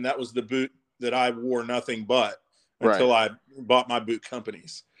conversation, that was the boot that I wore nothing but until I bought my boot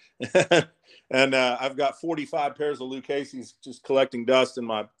companies. And I've got 45 pairs of Lucchese's just collecting dust in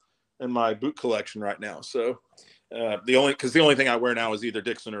my boot collection right now. So the only thing I wear now is either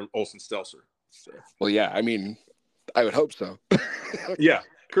Dixon or Olsen Stelzer. So. Well, yeah, I mean, I would hope so. Yeah,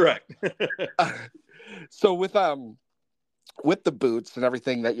 correct. So with the boots and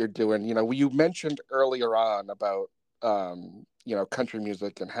everything that you're doing, you mentioned earlier on about country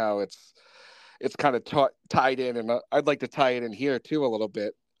music and how it's kind of tied in, and I'd like to tie it in here too a little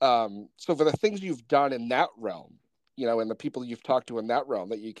bit. So for the things you've done in that realm, and the people you've talked to in that realm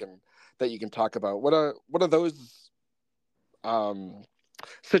that you can talk about, what are those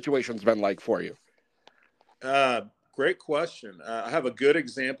situations been like for you? Great question. I have a good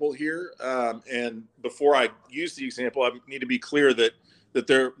example here. And before I use the example, I need to be clear that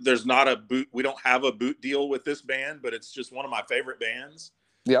there's not a boot. We don't have a boot deal with this band, but it's just one of my favorite bands.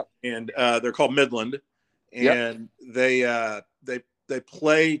 Yep. And they're called Midland, and they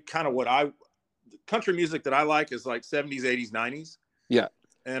play kind of country music that I like is like 70s, 80s, 90s. Yeah.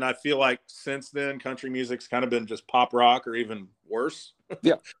 And I feel like since then, country music's kind of been just pop rock or even worse.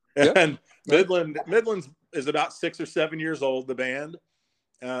 Yeah. And Midland's is about 6 or 7 years old, the band.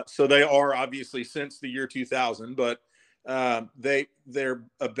 So they are obviously since the year 2000, but they're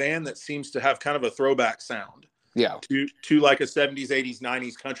a band that seems to have kind of a throwback sound. Yeah. To like a 70s, 80s,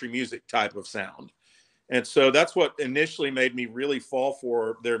 90s country music type of sound. And so that's what initially made me really fall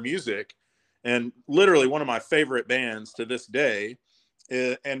for their music, and literally one of my favorite bands to this day.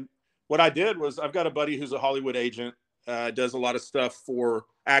 And what I did was, I've got a buddy who's a Hollywood agent, does a lot of stuff for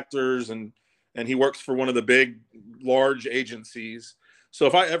actors, and he works for one of the big, large agencies. So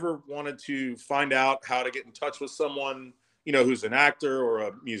if I ever wanted to find out how to get in touch with someone, who's an actor or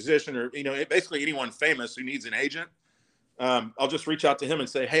a musician, or, basically anyone famous who needs an agent, I'll just reach out to him and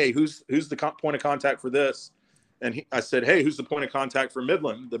say, hey, who's the point of contact for this? And I said, hey, who's the point of contact for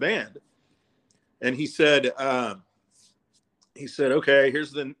Midland, the band? And he said, okay,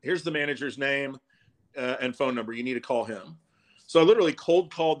 here's the manager's name and phone number. You need to call him. So I literally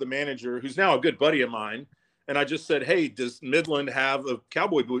cold called the manager, who's now a good buddy of mine. And I just said, hey, does Midland have a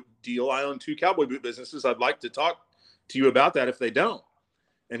cowboy boot deal? I own 2 cowboy boot businesses. I'd like to talk to you about that if they don't.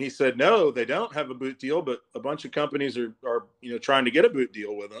 And he said, no, they don't have a boot deal, but a bunch of companies are trying to get a boot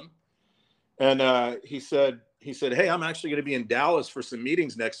deal with them. And he said, hey, I'm actually going to be in Dallas for some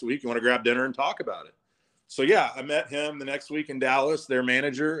meetings next week. You want to grab dinner and talk about it? So yeah, I met him the next week in Dallas, their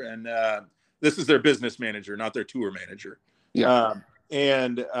manager, and this is their business manager, not their tour manager. Yeah.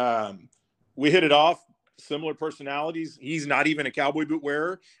 We hit it off. Similar personalities. He's not even a cowboy boot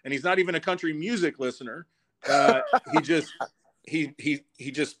wearer, and he's not even a country music listener. He just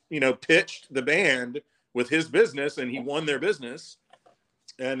pitched the band with his business, and he won their business.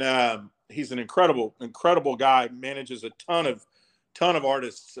 And he's an incredible guy. Manages a ton of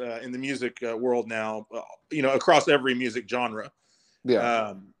artists in the music world now, across every music genre.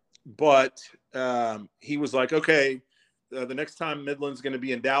 Yeah. But he was like, okay, the next time Midland's going to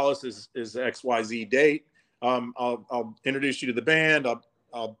be in Dallas is XYZ date. I'll introduce you to the band.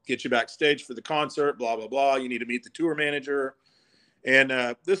 I'll get you backstage for the concert, blah, blah, blah. You need to meet the tour manager.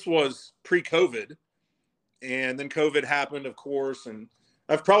 And this was pre-COVID. And then COVID happened, of course. And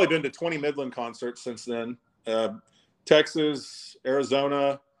I've probably been to 20 Midland concerts since then. Texas,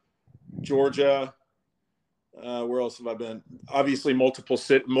 Arizona, Georgia, Where else have I been? Obviously, multiple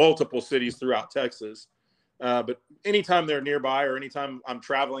cities throughout Texas. But anytime they're nearby or anytime I'm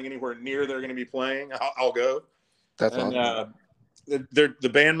traveling anywhere near they're going to be playing, I'll go. That's awesome. The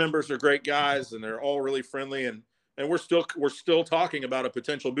band members are great guys, and they're all really friendly. And we're still talking about a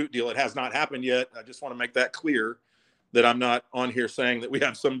potential boot deal. It has not happened yet. I just want to make that clear that I'm not on here saying that we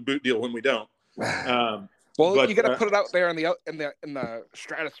have some boot deal when we don't. Well, you got to put it out there in the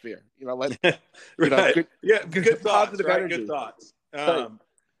stratosphere. Let right. Good thoughts, positive right? energy. Good thoughts.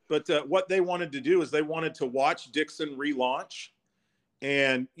 But what they wanted to do is they wanted to watch Dixon relaunch,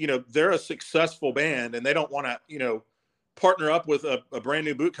 and they're a successful band, and they don't want to partner up with a brand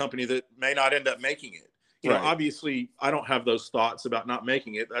new boot company that may not end up making it. Obviously, I don't have those thoughts about not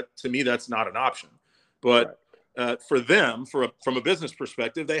making it. To me, that's not an option. But for them, from a business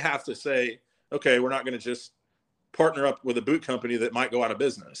perspective, they have to say, okay, we're not going to just partner up with a boot company that might go out of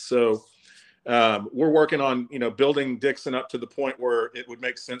business. So we're working on, building Dixon up to the point where it would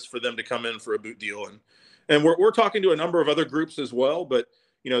make sense for them to come in for a boot deal. And we're talking to a number of other groups as well, but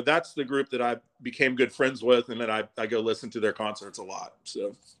that's the group that I became good friends with, and that I go listen to their concerts a lot.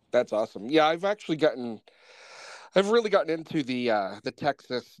 So that's awesome. Yeah, I've really gotten into the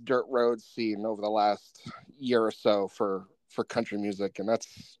Texas dirt road scene over the last year or so for country music, and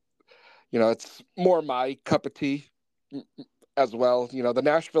that's it's more my cup of tea as well. The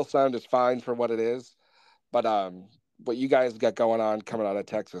Nashville sound is fine for what it is, but what you guys got going on coming out of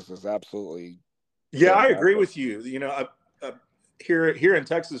Texas is absolutely fantastic. I agree with you. Here in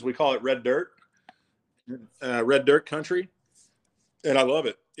Texas we call it red dirt country, and I love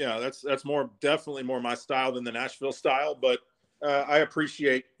it. Yeah, that's definitely more my style than the Nashville style, but I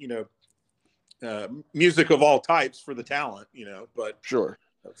appreciate music of all types for the talent, but sure,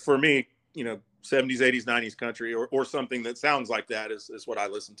 for me, 70s, 80s, 90s country or something that sounds like that is what I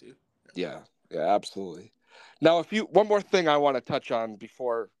listen to. Yeah, absolutely. Now, one more thing I want to touch on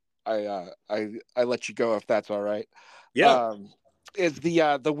before I let you go, if that's all right. Yeah. Is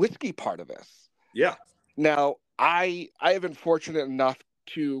the whiskey part of this. Yeah. Now, I have been fortunate enough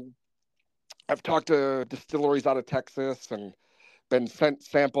I've talked to distilleries out of Texas and been sent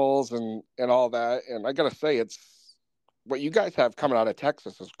samples and all that. And I got to say, what you guys have coming out of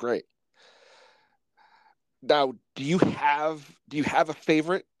Texas is great. Now, do you have a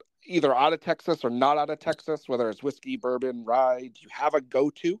favorite either out of Texas or not out of Texas, whether it's whiskey, bourbon, rye? Do you have a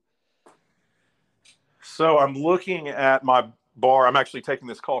go-to? So I'm looking at my bar. I'm actually taking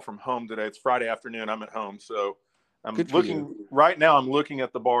this call from home today. It's Friday afternoon. I'm at home. So I'm looking right now. I'm looking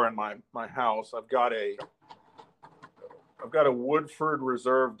at the bar in my house. I've got a Woodford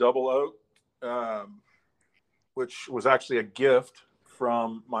Reserve Double Oak, which was actually a gift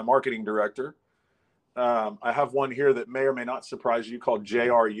from my marketing director. I have one here that may or may not surprise you called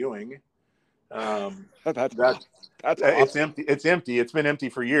J.R. Ewing. That's awesome. It's empty. It's empty. It's been empty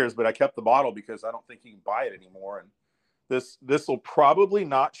for years, but I kept the bottle because I don't think you can buy it anymore. And this will probably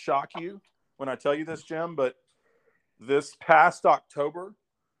not shock you when I tell you this, Jim, but this past October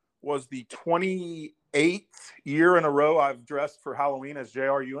was the 28th year in a row I've dressed for Halloween as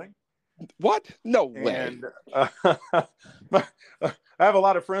J.R. Ewing. What? No way. And I have a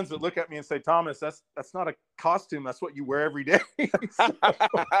lot of friends that look at me and say, Thomas, that's not a costume. That's what you wear every day.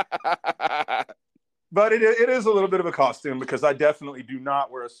 But it is a little bit of a costume because I definitely do not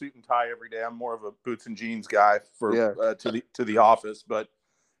wear a suit and tie every day. I'm more of a boots and jeans guy to the office. But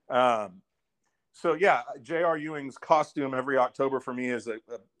so yeah, J.R. Ewing's costume every October for me is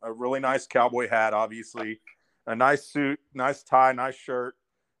a really nice cowboy hat, obviously, a nice suit, nice tie, nice shirt,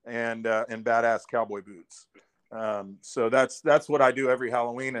 and badass cowboy boots. So that's what I do every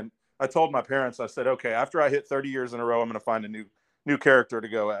Halloween. And I told my parents, I said, okay, after I hit 30 years in a row, I'm going to find a new character to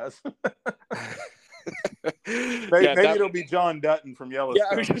go as. maybe it'll be John Dutton from Yellowstone.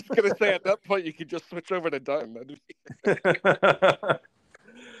 Yeah, I was just going to say, at that point, you could just switch over to Dutton.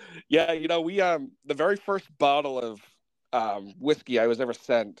 Yeah, we the very first bottle of whiskey I was ever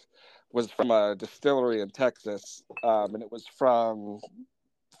sent was from a distillery in Texas, and it was from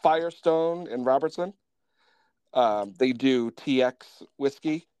Firestone in Robertson. They do TX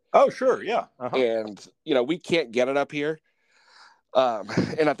whiskey. Oh, sure, yeah. Uh-huh. And we can't get it up here.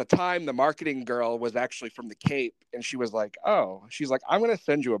 And at the time, the marketing girl was actually from the Cape, and she was like, I'm going to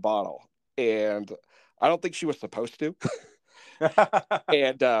send you a bottle. And I don't think she was supposed to.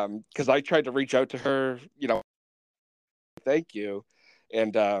 And because I tried to reach out to her, thank you.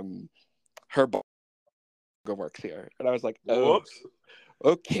 And her works here. And I was like, whoops.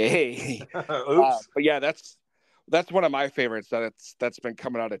 Okay. Oops. But yeah, that's one of my favorites that's been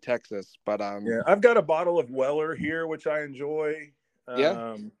coming out of Texas. But yeah, I've got a bottle of Weller here, which I enjoy.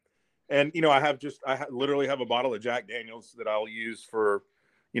 Yeah. And, I literally have a bottle of Jack Daniels that I'll use for,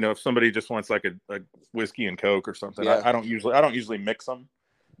 if somebody just wants like a whiskey and Coke or something. Yeah. I don't usually mix them.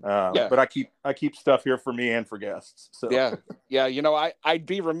 But I keep stuff here for me and for guests. So yeah. I'd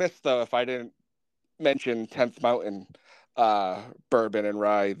be remiss though if I didn't mention 10th Mountain bourbon and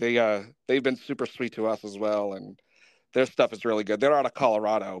rye. They've been super sweet to us as well, and their stuff is really good. They're out of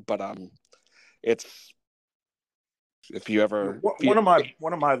Colorado, but it's if you ever one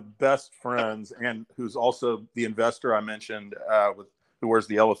of my best friends, and who's also the investor I mentioned who wears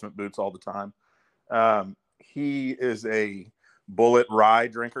the elephant boots all the time. He is a bullet rye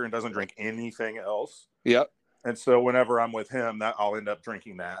drinker and doesn't drink anything else. Yep. And so whenever I'm with him, that I'll end up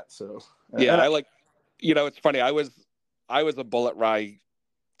drinking that. So I like, it's funny. I was a bullet rye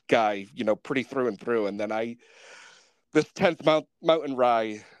guy, pretty through and through. And then this 10th Mountain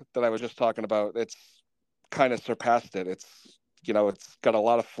rye that I was just talking about, it's kind of surpassed it. It's, it's got a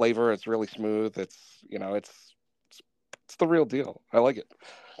lot of flavor. It's really smooth. It's the real deal. I like it.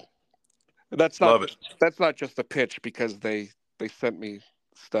 That's not just a pitch because they sent me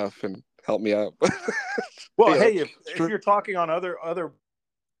stuff and helped me out. Well, hey, if you're talking on other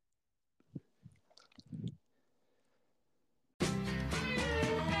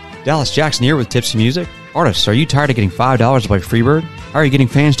Dallas Jackson here with Tipsy Music. Artists, are you tired of getting $5 by Freebird? How are you getting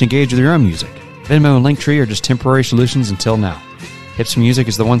fans to engage with your own music? Venmo and Linktree are just temporary solutions until now. Tipsy Music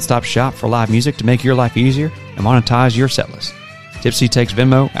is the one-stop shop for live music to make your life easier and monetize your setlist. Tipsy takes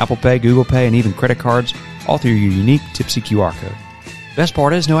Venmo, Apple Pay, Google Pay, and even credit cards, all through your unique Tipsy QR code. Best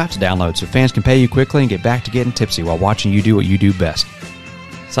part is no app to download, so fans can pay you quickly and get back to getting tipsy while watching you do what you do best.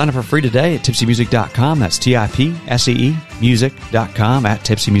 Sign up for free today at tipsymusic.com. That's TIPSEE music.com, at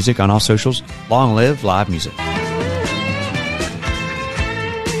Tipsy Music on all socials. Long live live music.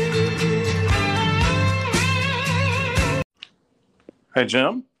 Hey,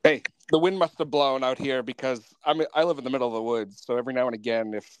 Jim. Hey, the wind must have blown out here because I live in the middle of the woods. So every now and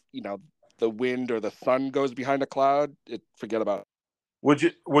again, if, the wind or the sun goes behind a cloud, forget about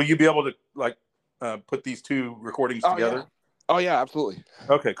it. Will you be able to put these two recordings together? Yeah. Oh yeah, absolutely.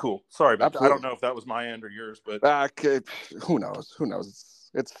 Okay, cool. Sorry about that. I don't know if that was my end or yours, but who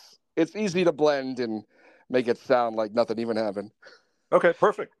knows? It's easy to blend and make it sound like nothing even happened. Okay,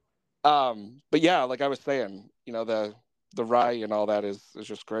 perfect. But yeah, like I was saying, the rye and all that is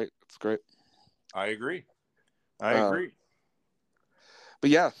just great. It's great. I agree. But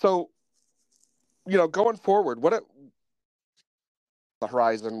yeah, so going forward, what the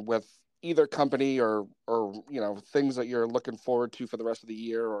horizon with either company or things that you're looking forward to for the rest of the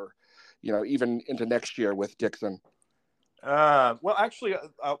year, or even into next year with Dixon? Well, actually,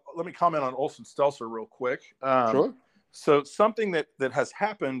 let me comment on Olsen Stelzer real quick. Sure. So something that has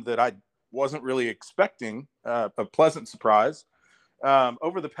happened that I wasn't really expecting, a pleasant surprise,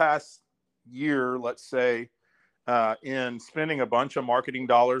 over the past year, let's say, in spending a bunch of marketing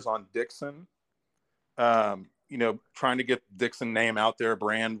dollars on Dixon, trying to get Dixon name out there,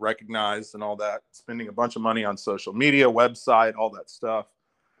 brand recognized and all that, spending a bunch of money on social media, website, all that stuff.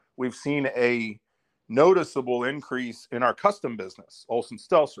 We've seen a noticeable increase in our custom business, Olsen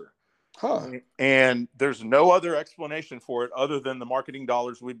Stelzer. Huh. And there's no other explanation for it other than the marketing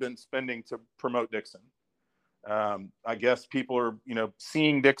dollars we've been spending to promote Dixon. I guess people are,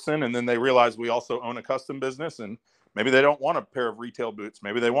 seeing Dixon, and then they realize we also own a custom business, and maybe they don't want a pair of retail boots.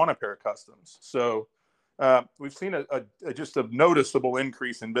 Maybe they want a pair of customs. So we've seen just a noticeable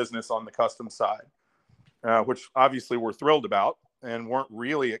increase in business on the custom side, which obviously we're thrilled about and weren't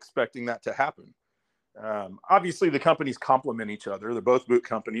really expecting that to happen. Obviously, the companies complement each other. They're both boot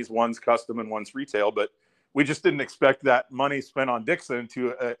companies. One's custom and one's retail, but we just didn't expect that money spent on Dixon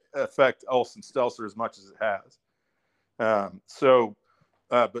to affect Olsen Stelzer as much as it has.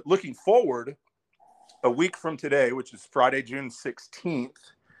 But looking forward, a week from today, which is Friday, June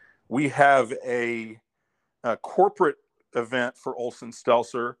 16th, we have a corporate event for Olsen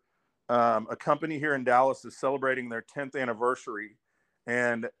Stelzer. A company here in Dallas is celebrating their 10th anniversary,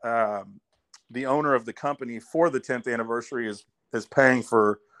 and the owner of the company for the 10th anniversary is paying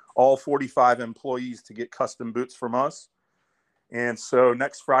for all 45 employees to get custom boots from us. And so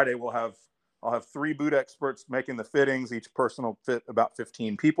next Friday I'll have 3 boot experts making the fittings. Each person will fit about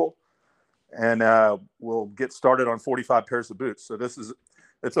 15 people, and we'll get started on 45 pairs of boots. So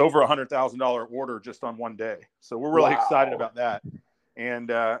it's over $100,000 order just on one day. So we're really excited about that. And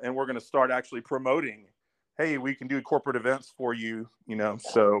we're going to start actually promoting, hey, we can do corporate events for you,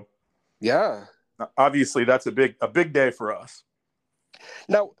 so yeah, obviously that's a big day for us.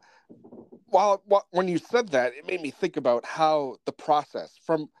 Now, when you said that, it made me think about how the process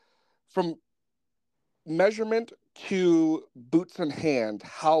from measurement to boots in hand,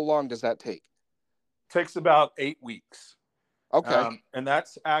 how long does that take? Takes about 8 weeks. Okay. And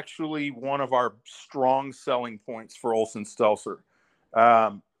that's actually one of our strong selling points for Olson Stelzer.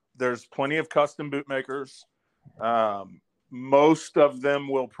 There's plenty of custom boot makers. Most of them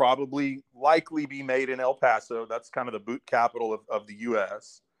will likely be made in El Paso. That's kind of the boot capital of the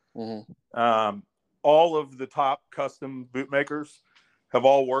U.S. Mm-hmm. All of the top custom boot makers have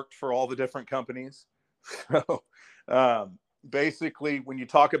all worked for all the different companies. So basically, when you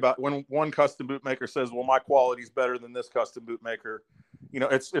talk about when one custom boot maker says, well, my quality is better than this custom boot maker,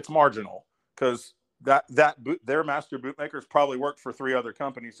 it's marginal, because their master boot makers probably worked for 3 other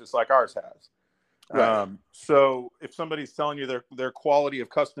companies just like ours has. Right. So if somebody's telling you their quality of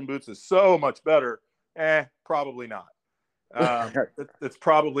custom boots is so much better, probably not. It's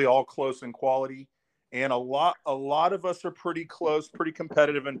probably all close in quality, and a lot of us are pretty close, pretty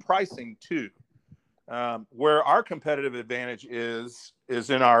competitive in pricing too. Where our competitive advantage is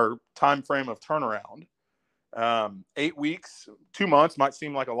in our time frame of turnaround. 8 weeks, 2 months might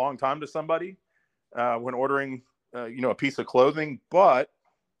seem like a long time to somebody when ordering a piece of clothing, but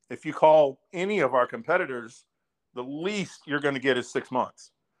if you call any of our competitors, the least you're going to get is 6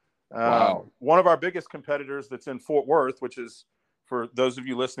 months. Wow. One of our biggest competitors that's in Fort Worth, which is, for those of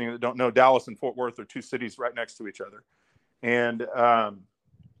you listening that don't know, Dallas and Fort Worth are 2 cities right next to each other. And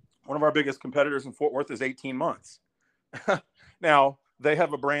one of our biggest competitors in Fort Worth is 18 months. Now, they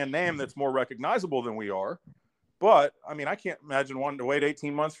have a brand name that's more recognizable than we are. But, I mean, I can't imagine wanting to wait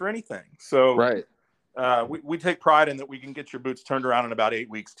 18 months for anything. So right. We take pride in that we can get your boots turned around in about 8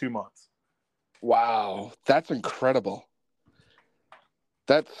 weeks, 2 months. Wow. That's incredible.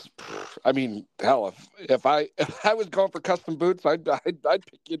 That's, I mean, hell, if I was going for custom boots, I'd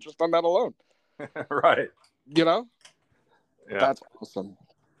pick you just on that alone. Right. Yeah. That's awesome.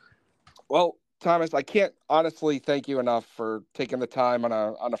 Well, Thomas, I can't honestly thank you enough for taking the time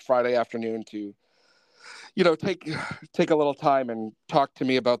on a Friday afternoon to, take a little time and talk to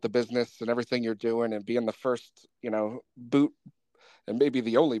me about the business and everything you're doing, and being the first, boot, and maybe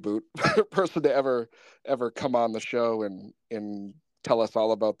the only boot person to ever come on the show and tell us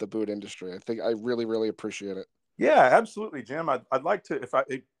all about the boot industry. I think I really, really appreciate it. Yeah, absolutely, Jim. I'd like to, if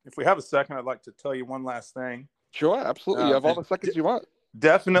we have a second, I'd like to tell you one last thing. Sure, absolutely. You have all the seconds you want.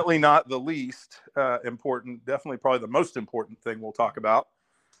 Definitely not the least important, definitely probably the most important thing we'll talk about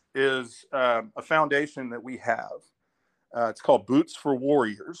is a foundation that we have. It's called Boots for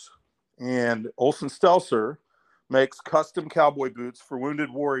Warriors. And Olson Stelzer makes custom cowboy boots for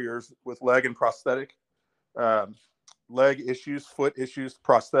wounded warriors with leg and prosthetic, leg issues, foot issues,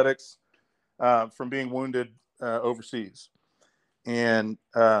 prosthetics from being wounded overseas. And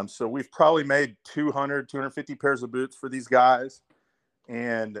so we've probably made 250 pairs of boots for these guys.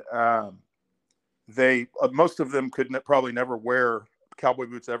 And they most of them could probably never wear cowboy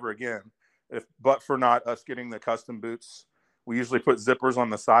boots ever again, but for not us getting the custom boots. We usually put zippers on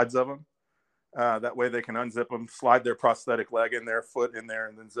the sides of them. That way they can unzip them, slide their prosthetic leg in there, foot in there,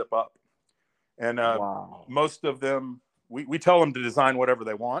 and then zip up. And wow. Most of them, we tell them to design whatever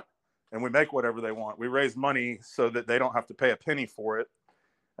they want, and we make whatever they want. We raise money so that they don't have to pay a penny for it.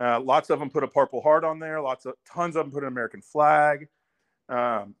 Lots of them put a Purple Heart on there. Tons of them put an American flag.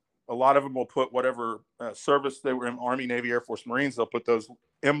 A lot of them will put whatever service they were in, Army, Navy, Air Force, Marines. They'll put those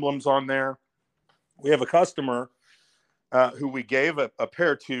emblems on there. We have a customer who we gave a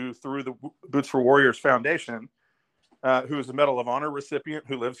pair to through the Boots for Warriors Foundation, who is a Medal of Honor recipient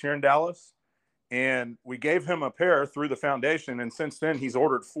who lives here in Dallas. And we gave him a pair through the foundation. And since then, he's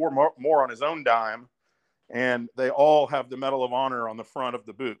ordered 4 more on his own dime. And they all have the Medal of Honor on the front of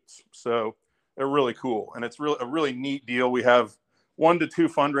the boots. So they're really cool. And it's a really neat deal. We have 1 to 2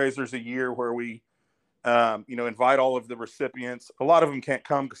 fundraisers a year where we, invite all of the recipients. A lot of them can't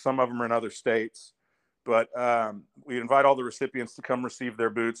come because some of them are in other states. But we invite all the recipients to come receive their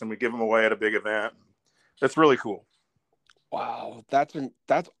boots, and we give them away at a big event. That's really cool. Wow, that's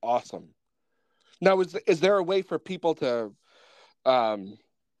awesome. Now, is there a way for people to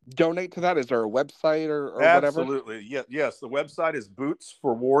donate to that? Is there a website or whatever? Absolutely. Yes. The website is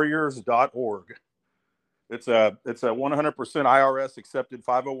bootsforwarriors.org. It's a 100% IRS accepted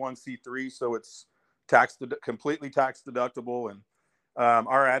 501c3, so it's completely tax deductible. And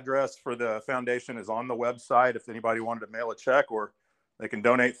our address for the foundation is on the website if anybody wanted to mail a check, or they can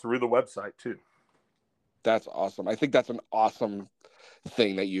donate through the website too. That's awesome. I think that's an awesome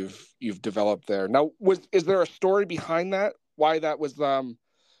thing that you've developed there. Now, is there a story behind that? Why that was brought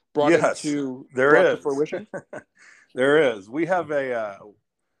into fruition? There is. We have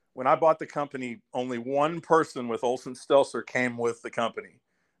when I bought the company, only one person with Olson Stelzer came with the company.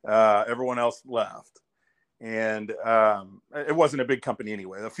 Everyone else left. And it wasn't a big company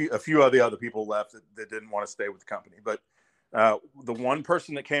anyway. A few of the other people left that didn't want to stay with the company. But the one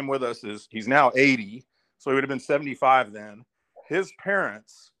person that came with us he's now 80, so he would have been 75 then. His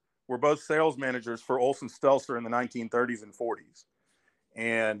parents were both sales managers for Olsen Stelzer in the 1930s and 40s.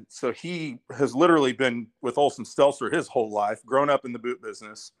 And so he has literally been with Olsen Stelzer his whole life, grown up in the boot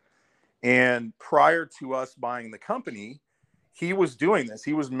business. And prior to us buying the company, he was doing this.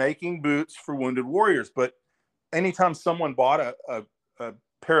 He was making boots for wounded warriors. But anytime someone bought a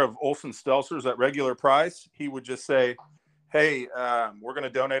pair of Olsen Stelzers at regular price, he would just say, hey, we're going to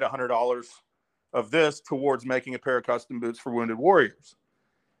donate $100 of this towards making a pair of custom boots for wounded warriors.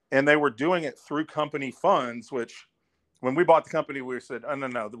 And they were doing it through company funds, which when we bought the company, we said, oh,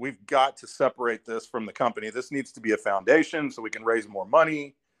 no, we've got to separate this from the company. This needs to be a foundation so we can raise more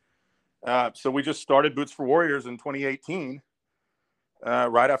money. So we just started Boots for Warriors in 2018,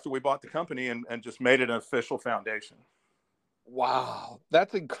 right after we bought the company, and just made it an official foundation. Wow,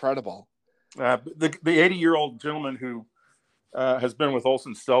 that's incredible. The 80-year-old gentleman who has been with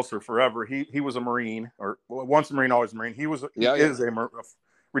Olsen Stelzer forever, he was a Marine, or once a Marine, always a Marine. He is a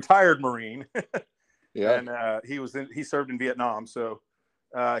retired Marine. Yeah, and he served in Vietnam, so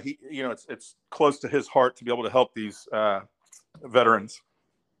it's close to his heart to be able to help these veterans.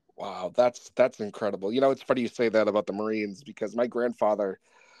 Wow, that's incredible. It's funny you say that about the Marines, because my grandfather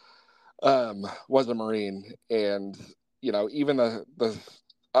was a Marine, and even the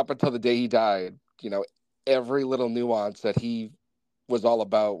up until the day he died, every little nuance that he was all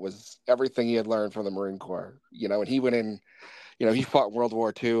about was everything he had learned from the Marine Corps. And he went in, he fought in World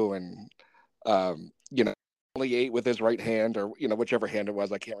War II, and only ate with his right hand, or whichever hand it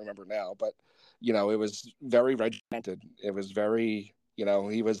was, I can't remember now, but it was very regimented. It was very,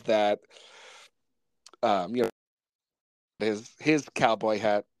 he was that his cowboy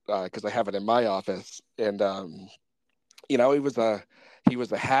hat, because I have it in my office, and he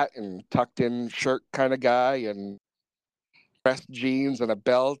was a hat and tucked in shirt kind of guy, and dressed jeans and a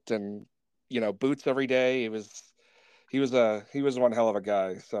belt, and boots every day. He was one hell of a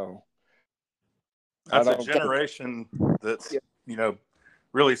guy. So that's a generation that's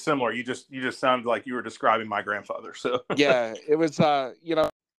really similar. You just sounded like you were describing my grandfather. So yeah, it was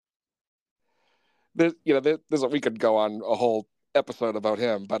we could go on a whole episode about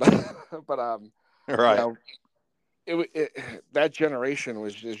him, but right. That generation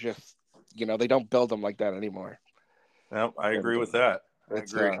was just they don't build them like that anymore. No, I agree with that. It's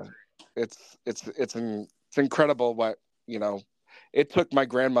incredible what it took my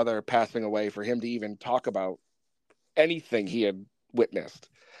grandmother passing away for him to even talk about anything he had witnessed.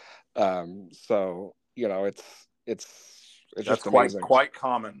 So it's that's just amazing. quite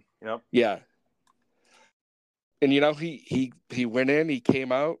common. Yep. Yeah. And he went in, he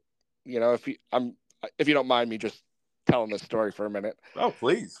came out. If you don't mind me just telling this story for a minute. Oh,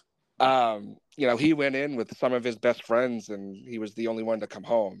 please. He went in with some of his best friends, and he was the only one to come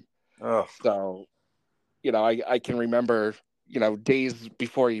home. Oh. So, I can remember, days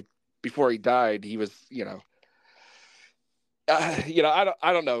before he died, he was,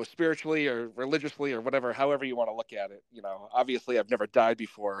 I don't know, spiritually or religiously or whatever, however you want to look at it. Obviously I've never died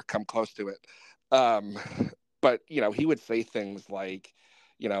before or come close to it. But he would say things like,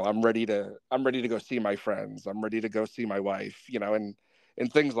 I'm ready to go see my friends. I'm ready to go see my wife,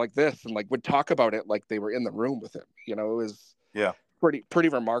 and things like this, and would talk about it like they were in the room with him. It was pretty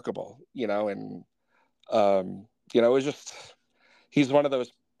remarkable, and it was just, he's one of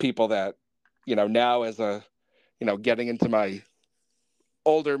those people that, now as a, getting into my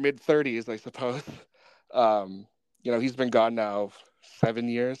older mid-30s, I suppose, he's been gone now 7,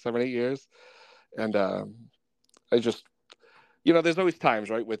 8 years. And I just, there's always times,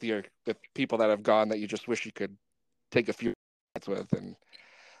 right, with people that have gone that you just wish you could take a few minutes with. And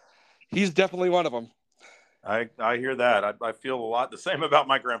he's definitely one of them. I hear that. I feel a lot the same about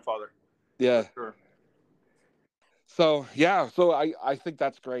my grandfather. Yeah. Sure. So, yeah. So I think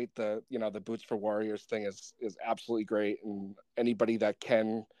that's great. The Boots for Warriors thing is absolutely great. And anybody that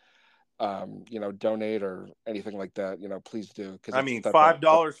can, donate or anything like that, please do. Cause I mean, $5,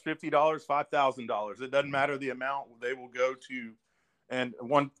 $50, $5,000. It doesn't matter the amount they will go to. And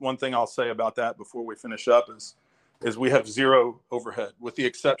one thing I'll say about that before we finish up is we have zero overhead, with the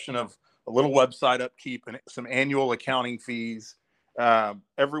exception of a little website upkeep and some annual accounting fees.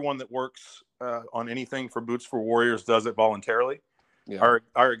 Everyone that works on anything for Boots for Warriors does it voluntarily. Yeah.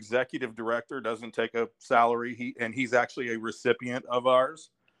 Our executive director doesn't take a salary. He's actually a recipient of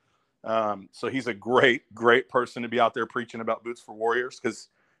ours. So he's a great person to be out there preaching about Boots for Warriors, because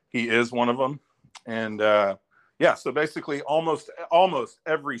he is one of them. And Yeah, so basically almost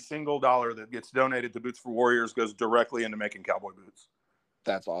every single dollar that gets donated to Boots for Warriors goes directly into making cowboy boots.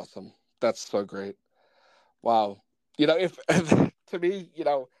 That's awesome. That's so great. Wow. If to me,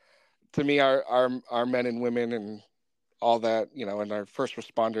 our men and women and all that, and our first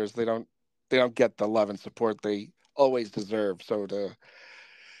responders, they don't get the love and support they always deserve. So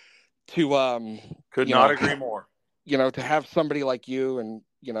could not agree more. To have somebody like you, and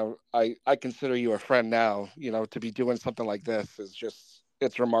I consider you a friend now, to be doing something like this is just,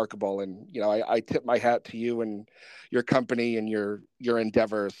 it's remarkable. And I tip my hat to you and your company and your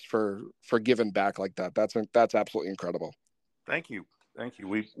endeavors for giving back like that. That's absolutely incredible. Thank you.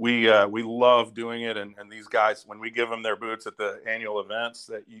 We love doing it, and these guys, when we give them their boots at the annual events,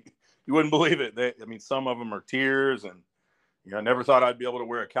 that you wouldn't believe it. Some of them are tears, and I never thought I'd be able to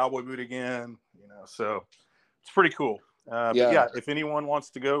wear a cowboy boot again. So it's pretty cool. But yeah, if anyone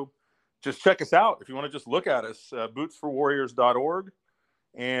wants to go, just check us out. If you want to just look at us, bootsforwarriors.org.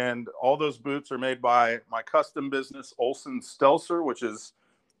 And all those boots are made by my custom business, Olsen Stelzer, which is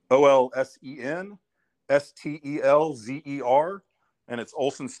OLSEN STELZER. And it's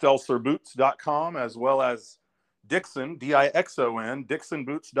olsenstelzerboots.com, as well as Dixon, DIXON,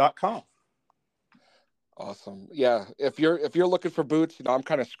 DixonBoots.com. Awesome. Yeah. If you're looking for boots, I'm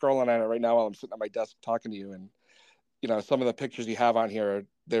kind of scrolling at it right now while I'm sitting at my desk talking to you. And, some of the pictures you have on here,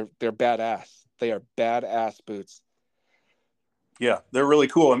 they're badass. They are badass boots. Yeah, they're really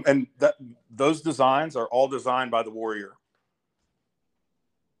cool. And those designs are all designed by the Warrior.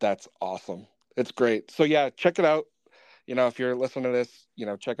 That's awesome. It's great. So yeah, check it out. If you're listening to this,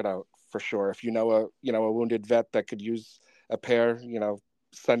 check it out for sure. If a wounded vet that could use a pair,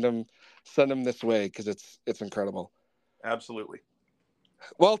 send them this way, because it's incredible. Absolutely.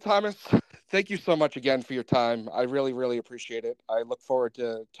 Well, Thomas, thank you so much again for your time. I really, really appreciate it. I look forward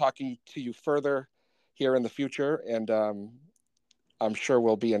to talking to you further here in the future, and I'm sure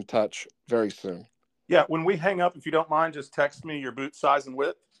we'll be in touch very soon. Yeah, when we hang up, if you don't mind, just text me your boot size and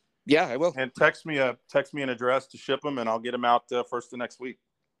width. Yeah, I will. And text me an address to ship them, and I'll get them out first of next week.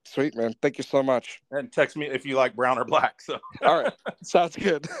 Sweet, man. Thank you so much. And text me if you like brown or black. So all right, sounds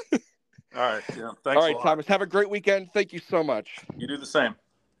good. All right, yeah. Thanks. All right, Thomas. Have a great weekend. Thank you so much. You do the same.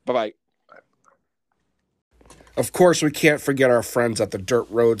 Bye-bye. Of course, we can't forget our friends at the Dirt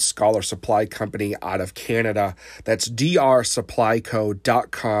Road Scholar Supply Company out of Canada. That's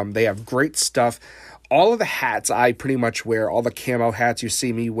drsupplyco.com. They have great stuff. All of the hats I pretty much wear, all the camo hats you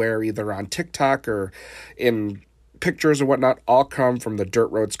see me wear either on TikTok or in pictures or whatnot, all come from the Dirt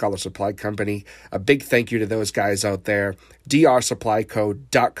Road Scholar Supply Company. A big thank you to those guys out there.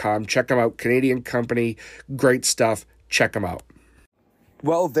 drsupplyco.com. Check them out. Canadian company. Great stuff. Check them out.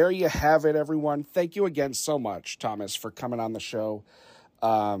 Well, there you have it, everyone. Thank you again so much, Thomas, for coming on the show,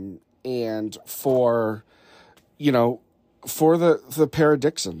 and for the pair of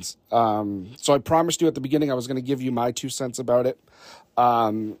Dixons. So I promised you at the beginning I was going to give you my 2 cents about it.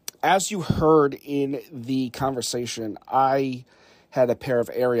 As you heard in the conversation, I had a pair of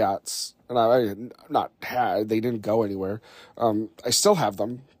Ariats, and they didn't go anywhere. I still have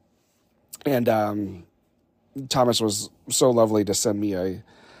them, and Thomas was so lovely to send me a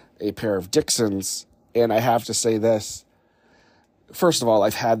pair of Dixons, and I have to say this. First of all,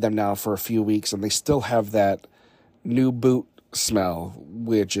 I've had them now for a few weeks, and they still have that new boot smell,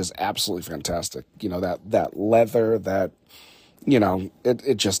 which is absolutely fantastic. That leather, that,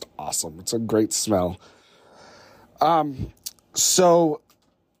 it's just awesome. It's a great smell. So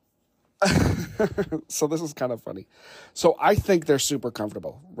this is kind of funny. So I think they're super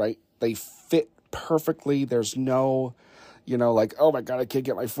comfortable, right? They fit perfectly. There's no, like, oh my God, I can't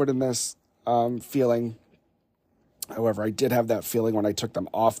get my foot in this feeling. However, I did have that feeling when I took them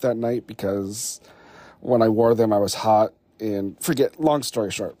off that night, because when I wore them, I was hot, and long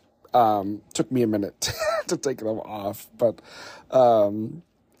story short, took me a minute to take them off, but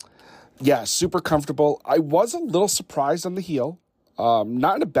yeah, super comfortable. I was a little surprised on the heel.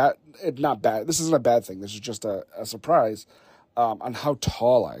 Not bad. This isn't a bad thing. This is just a surprise on how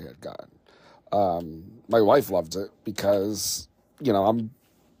tall I had gotten. My wife loved it because, I'm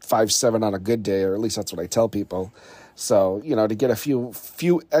 5'7" on a good day, or at least that's what I tell people. So, to get a few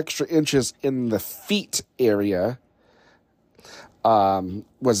extra inches in the feet area,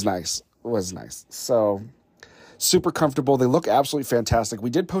 was nice. So super comfortable. They look absolutely fantastic. We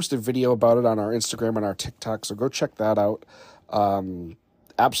did post a video about it on our Instagram and our TikTok, so go check that out.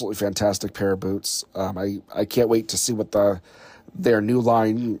 Absolutely fantastic pair of boots. I can't wait to see what their new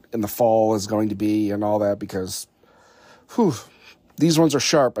line in the fall is going to be and all that, because these ones are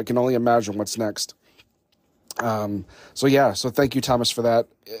sharp. I can only imagine what's next. So thank you, Thomas, for that.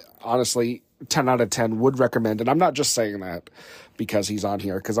 Honestly, 10 out of 10 would recommend. And I'm not just saying that because he's on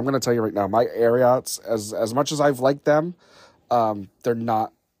here, because I'm going to tell you right now, my Ariats, as much as I've liked them, they're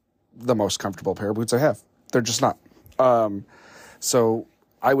not the most comfortable pair of boots I have. They're just not. So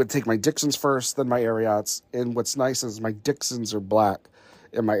I would take my Dixons first, then my Ariats. And what's nice is my Dixons are black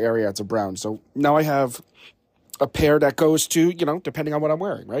and my Ariats are brown. So now I have a pair that goes to, you know, depending on what I'm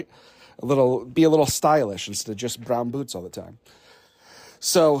wearing, right? Be a little stylish instead of just brown boots all the time.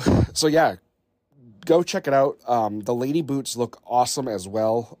 So yeah, go check it out. The lady boots look awesome as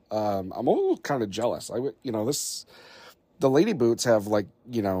well. I'm a little kind of jealous. The lady boots have, like,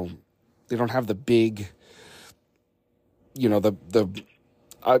 you know, they don't have the big, you know,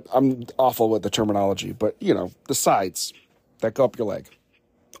 I'm awful with the terminology, but, you know, the sides that go up your leg.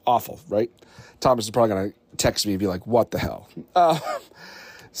 Awful, right? Thomas is probably going to text me and be like, what the hell?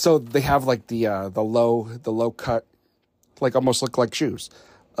 So they have, like, the low cut, like, almost look like shoes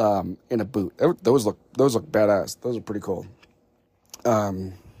in a boot. Those look badass. Those are pretty cool.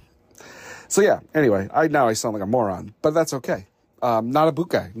 So yeah, anyway, I sound like a moron, but that's okay. Not a boot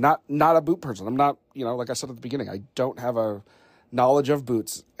guy, not a boot person. I'm not, you know, like I said at the beginning, I don't have a knowledge of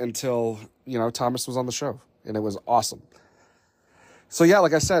boots until, you know, Thomas was on the show, and it was awesome. So yeah,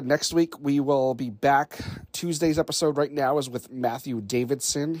 like I said, next week we will be back. Tuesday's episode right now is with Matthew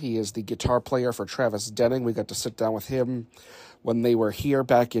Davidson. He is the guitar player for Travis Denning. We got to sit down with him when they were here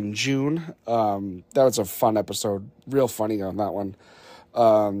back in June. That was a fun episode, real funny on that one.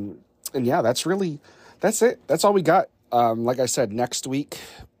 And yeah, that's it. That's all we got. Like I said, next week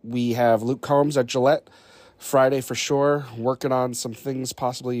we have Luke Combs at Gillette. Friday for sure, working on some things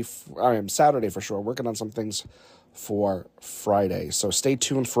Saturday for sure, working on some things for Friday. So stay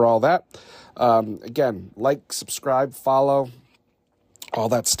tuned for all that. Again, like, subscribe, follow, all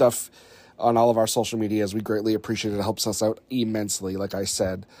that stuff on all of our social medias. We greatly appreciate it. It helps us out immensely, like I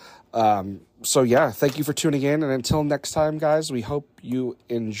said. So yeah, thank you for tuning in. And until next time, guys, we hope you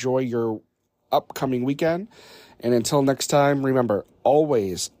enjoy your upcoming weekend. And until next time, remember,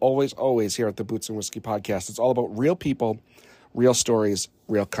 always, always, always here at the Boots and Whiskey Podcast, it's all about real people, real stories,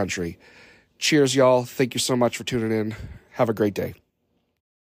 real country. Cheers, y'all. Thank you so much for tuning in. Have a great day.